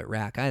his velvet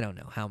rack. I don't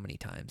know how many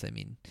times. I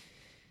mean,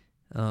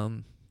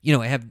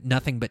 I have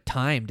nothing but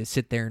time to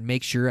sit there and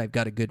make sure I've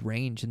got a good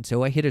range, and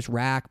so I hit his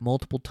rack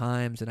multiple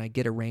times, and I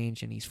get a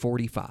range, and he's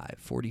 45,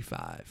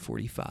 45,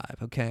 45.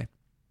 Okay,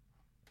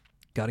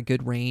 got a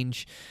good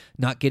range,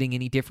 not getting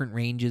any different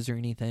ranges or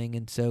anything,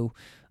 and so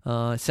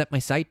set my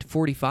sight to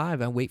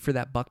 45. I wait for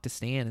that buck to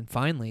stand, and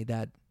finally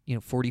that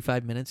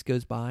 45 minutes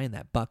goes by and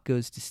that buck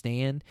goes to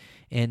stand.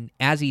 And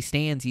as he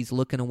stands, he's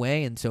looking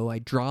away. And so I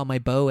draw my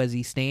bow as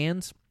he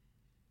stands,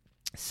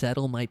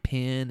 settle my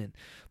pin and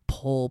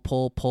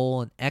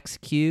pull and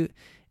execute.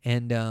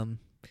 And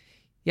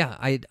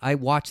I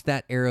watched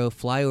that arrow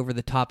fly over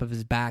the top of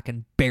his back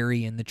and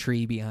bury in the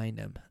tree behind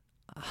him.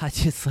 I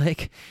just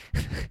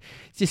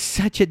just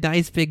such a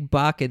nice big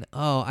buck. And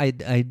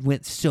I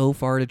went so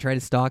far to try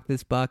to stalk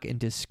this buck and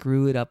to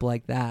screw it up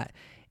like that.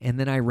 And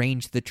then I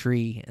ranged the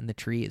tree, and the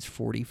tree is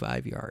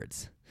 45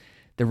 yards.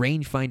 The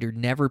rangefinder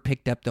never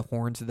picked up the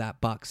horns of that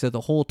buck. So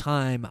the whole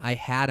time I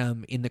had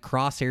him in the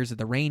crosshairs of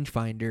the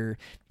rangefinder,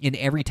 and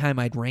every time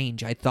I'd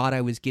range, I thought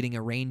I was getting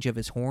a range of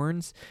his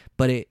horns,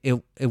 but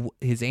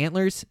his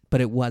antlers, but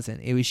it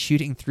wasn't. It was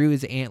shooting through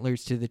his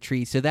antlers to the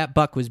tree. So that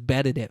buck was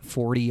bedded at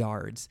 40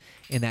 yards,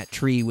 and that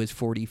tree was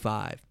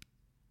 45.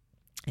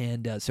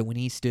 And so when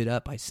he stood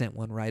up, I sent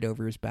one right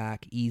over his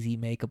back. Easy,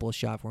 makeable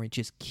shot for him. It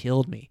just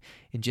killed me.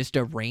 And just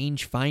a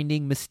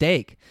range-finding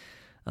mistake.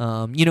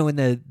 And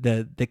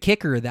the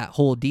kicker of that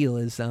whole deal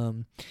is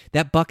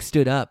that buck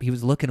stood up. He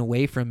was looking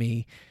away from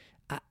me.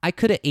 I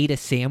could have ate a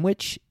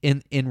sandwich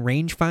and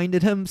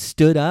range-finded him,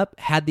 stood up,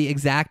 had the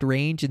exact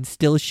range, and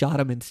still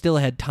shot him and still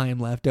had time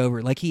left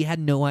over. Like, he had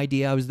no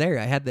idea I was there.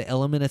 I had the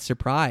element of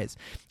surprise.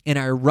 And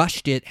I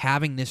rushed it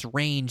having this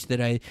range that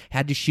I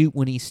had to shoot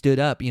when he stood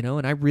up,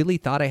 and I really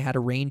thought I had a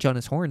range on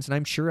his horns. And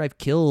I'm sure I've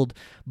killed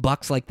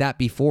bucks like that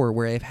before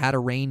where I've had a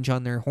range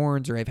on their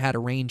horns or I've had a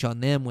range on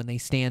them. When they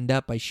stand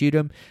up, I shoot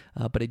them,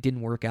 but it didn't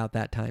work out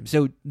that time.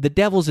 So the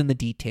devil's in the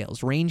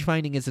details. Range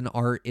finding is an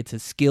art. It's a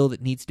skill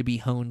that needs to be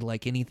honed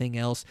like anything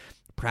else.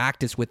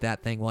 Practice with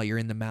that thing while you're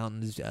in the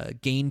mountains.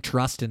 Gain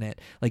trust in it.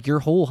 Like,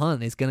 your whole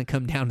hunt is going to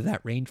come down to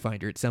that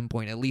rangefinder at some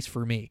point, at least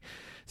for me.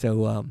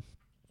 So,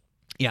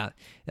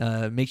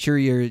 make sure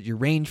you're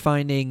range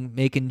finding,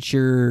 making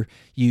sure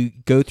you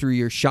go through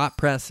your shot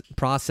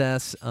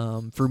process.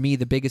 For me,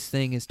 the biggest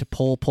thing is to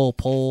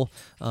pull.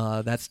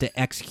 That's to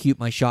execute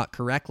my shot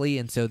correctly,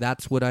 and so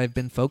that's what I've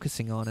been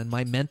focusing on. And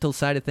my mental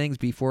side of things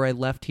before I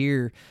left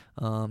here,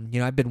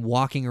 I've been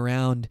walking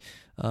around.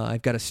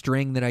 I've got a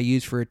string that I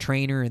use for a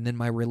trainer and then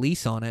my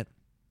release on it,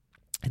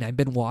 and I've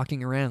been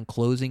walking around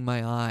closing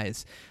my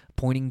eyes,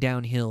 pointing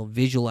downhill,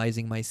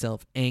 visualizing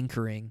myself,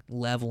 anchoring,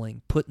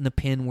 leveling, putting the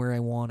pin where I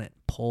want it,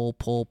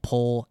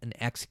 pull, and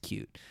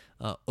execute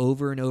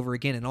over and over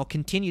again. And I'll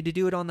continue to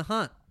do it on the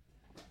hunt.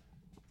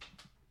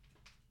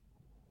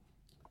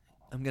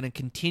 I'm going to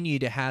continue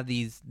to have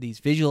these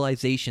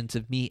visualizations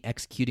of me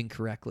executing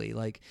correctly.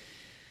 Like,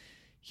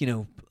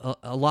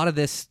 a lot of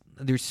this,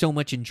 there's so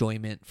much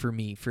enjoyment for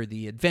me, for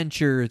the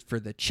adventure, for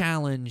the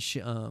challenge,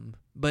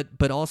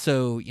 but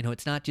also,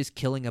 it's not just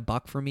killing a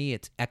buck for me,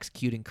 it's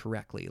executing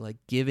correctly, like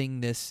giving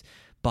this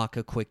buck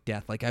a quick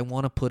death. Like, I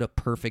want to put a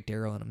perfect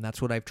arrow in him.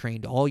 That's what I've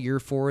trained all year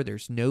for.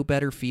 There's no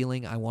better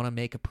feeling. I want to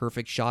make a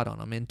perfect shot on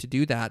him. And to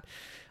do that,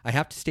 I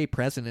have to stay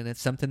present, and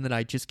it's something that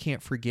I just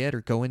can't forget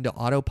or go into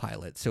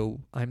autopilot.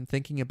 So I'm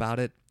thinking about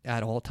it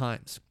at all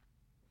times.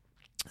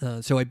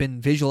 So I've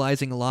been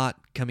visualizing a lot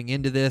coming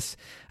into this.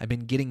 I've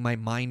been getting my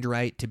mind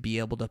right to be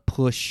able to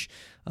push,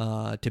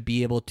 to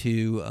be able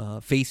to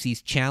face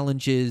these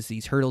challenges,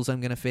 these hurdles I'm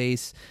going to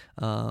face.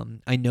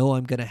 I know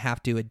I'm going to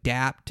have to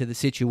adapt to the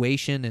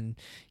situation, and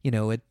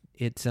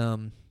it's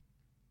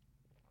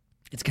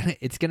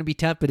gonna be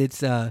tough. But it's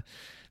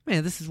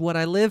this is what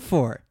I live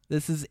for.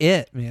 This is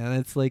it, man.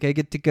 It's like I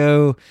get to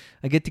go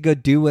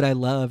do what I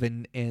love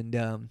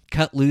and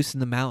cut loose in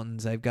the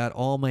mountains. I've got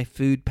all my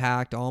food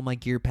packed, all my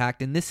gear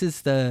packed, and this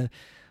is the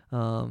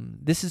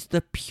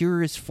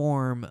purest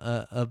form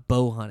of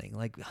bow hunting,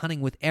 like hunting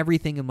with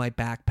everything in my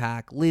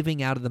backpack,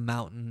 living out of the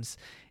mountains,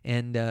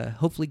 and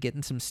hopefully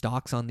getting some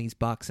stalks on these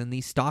bucks. And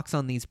these stalks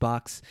on these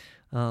bucks,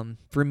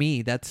 for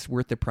me, that's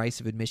worth the price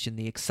of admission.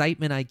 The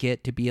excitement I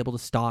get to be able to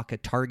stalk a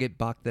target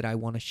buck that I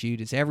want to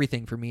shoot is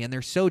everything for me. And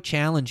they're so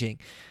challenging.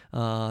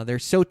 They're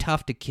so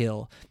tough to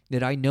kill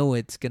that I know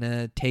it's going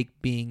to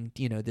take being,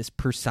 this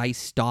precise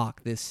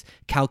stalk, this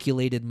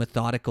calculated,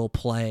 methodical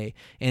play.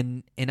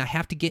 And I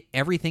have to get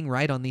everything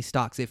right on these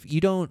stalks. If you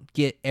don't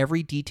get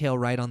every detail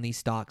right on these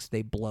stalks,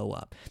 they blow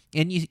up.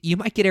 And you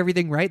might get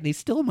everything right, and they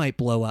still might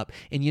blow up.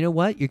 And you know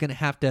what? You're going to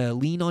have to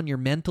lean on your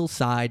mental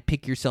side,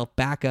 pick yourself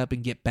back up,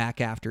 and get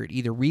back after it.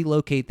 Either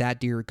relocate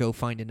that deer or go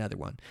find another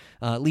one.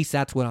 At least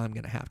that's what I'm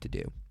going to have to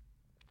do.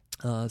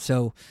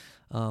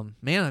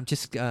 I'm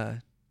just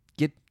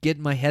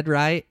getting my head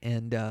right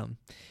and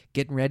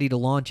getting ready to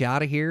launch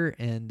out of here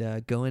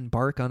and go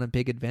embark on a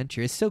big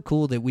adventure. It's so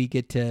cool that we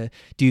get to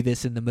do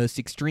this in the most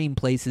extreme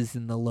places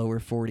in the lower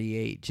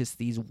 48, just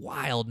these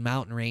wild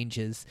mountain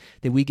ranges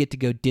that we get to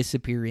go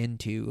disappear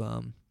into,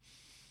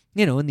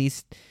 and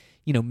these,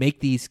 make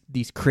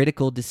these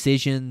critical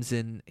decisions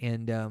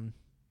and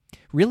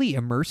really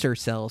immerse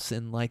ourselves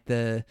in like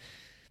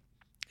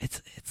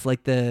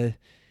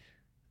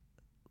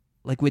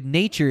with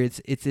nature,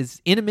 it's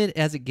as intimate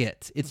as it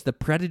gets. It's the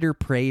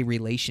predator-prey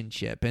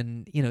relationship,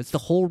 and it's the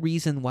whole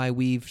reason why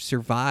we've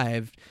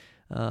survived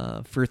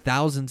for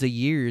thousands of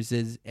years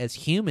as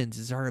humans,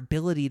 is our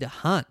ability to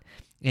hunt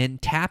and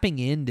tapping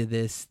into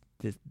this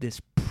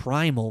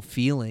primal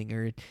feeling,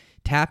 or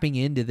tapping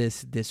into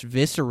this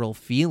visceral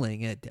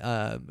feeling. It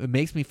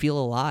makes me feel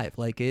alive.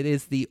 Like, it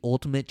is the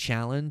ultimate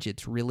challenge.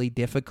 It's really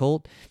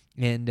difficult,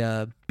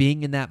 and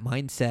being in that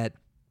mindset,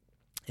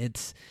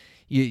 it's.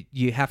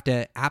 You have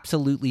to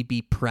absolutely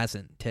be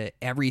present to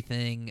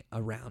everything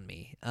around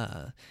me,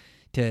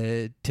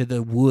 to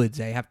the woods.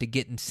 I have to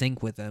get in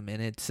sync with them,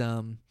 and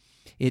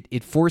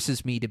it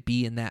forces me to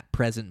be in that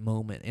present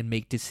moment and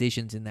make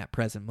decisions in that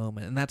present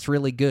moment, and that's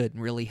really good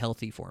and really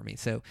healthy for me.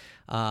 So,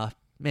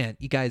 man,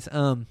 you guys,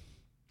 I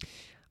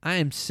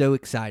am so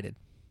excited.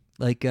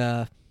 Like,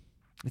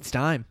 it's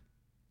time.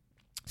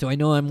 So I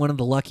know I'm one of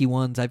the lucky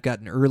ones. I've got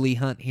an early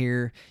hunt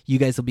here. You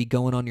guys will be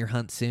going on your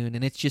hunt soon,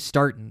 and it's just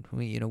starting.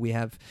 We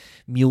have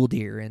mule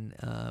deer, and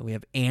we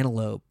have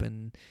antelope,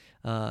 and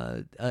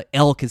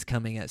elk is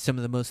coming at some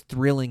of the most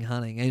thrilling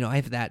hunting. I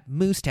have that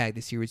moose tag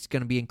this year, which is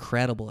going to be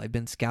incredible. I've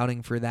been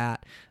scouting for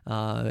that.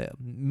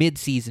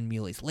 Mid-season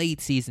muleys,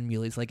 late-season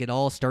muleys, like it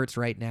all starts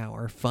right now,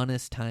 our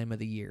funnest time of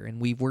the year,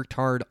 and we've worked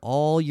hard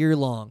all year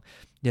long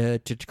to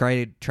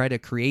try to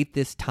create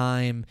this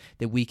time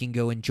that we can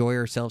go enjoy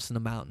ourselves in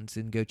the mountains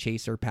and go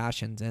chase our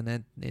passions,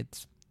 and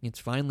it's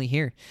finally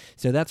here.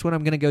 So that's what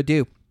I'm going to go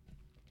do.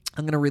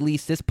 I'm going to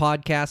release this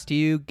podcast to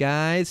you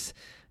guys.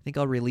 I think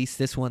I'll release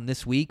this one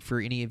this week for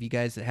any of you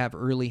guys that have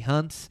early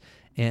hunts,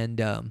 and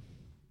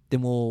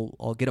then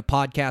I'll get a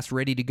podcast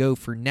ready to go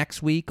for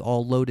next week,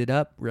 all loaded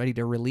up, ready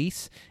to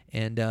release,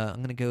 and I'm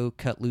going to go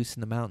cut loose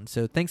in the mountains.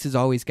 So thanks as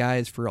always,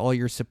 guys, for all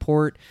your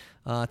support.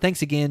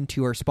 Thanks again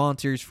to our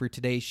sponsors for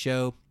today's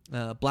show.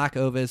 Black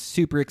Ovis,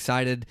 super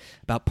excited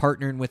about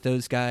partnering with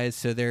those guys.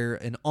 So they're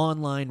an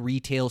online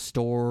retail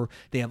store.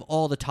 They have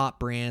all the top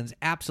brands,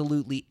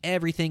 absolutely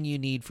everything you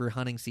need for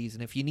hunting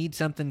season. If you need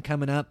something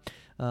coming up,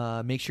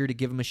 make sure to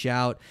give them a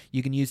shout.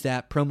 You can use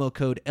that promo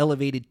code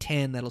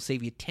ELEVATED10. That'll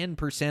save you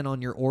 10%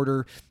 on your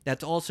order.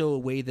 That's also a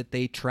way that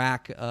they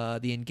track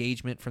the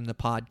engagement from the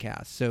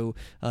podcast. So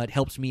it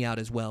helps me out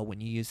as well when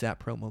you use that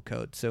promo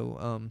code.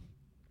 So,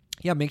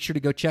 make sure to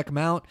go check them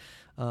out.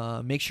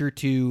 Make sure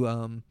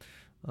to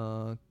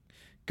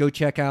go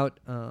check out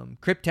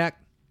Kryptek.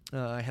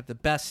 I have the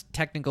best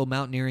technical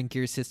mountaineering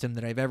gear system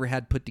that I've ever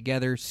had put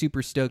together.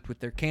 Super stoked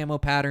with their camo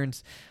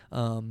patterns.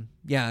 I'm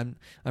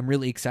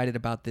really excited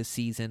about this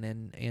season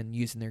and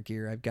using their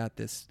gear. I've got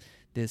this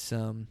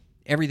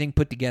everything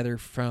put together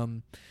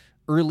from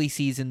early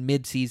season,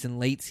 mid season,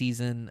 late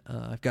season.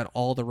 I've got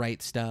all the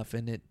right stuff,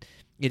 and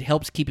it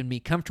helps keeping me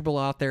comfortable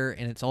out there,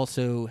 and it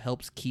also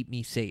helps keep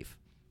me safe.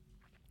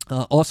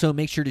 Also,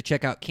 make sure to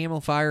check out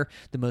Camofire,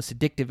 the most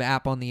addictive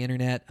app on the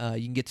internet.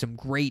 You can get some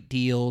great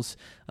deals,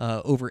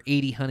 over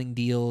 80 hunting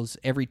deals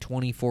every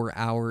 24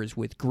 hours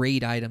with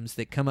great items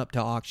that come up to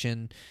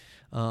auction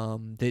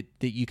that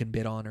you can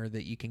bid on or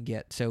that you can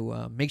get.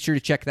 So make sure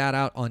to check that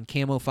out on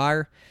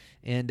Camofire.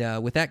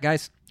 And with that,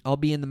 guys, I'll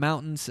be in the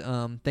mountains.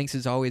 Thanks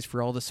as always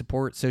for all the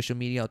support, social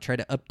media. I'll try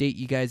to update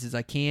you guys as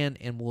I can,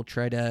 and we'll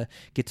try to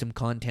get some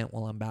content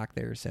while I'm back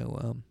there.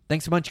 So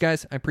thanks a bunch,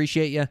 guys. I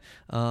appreciate you.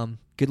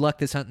 Good luck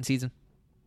this hunting season.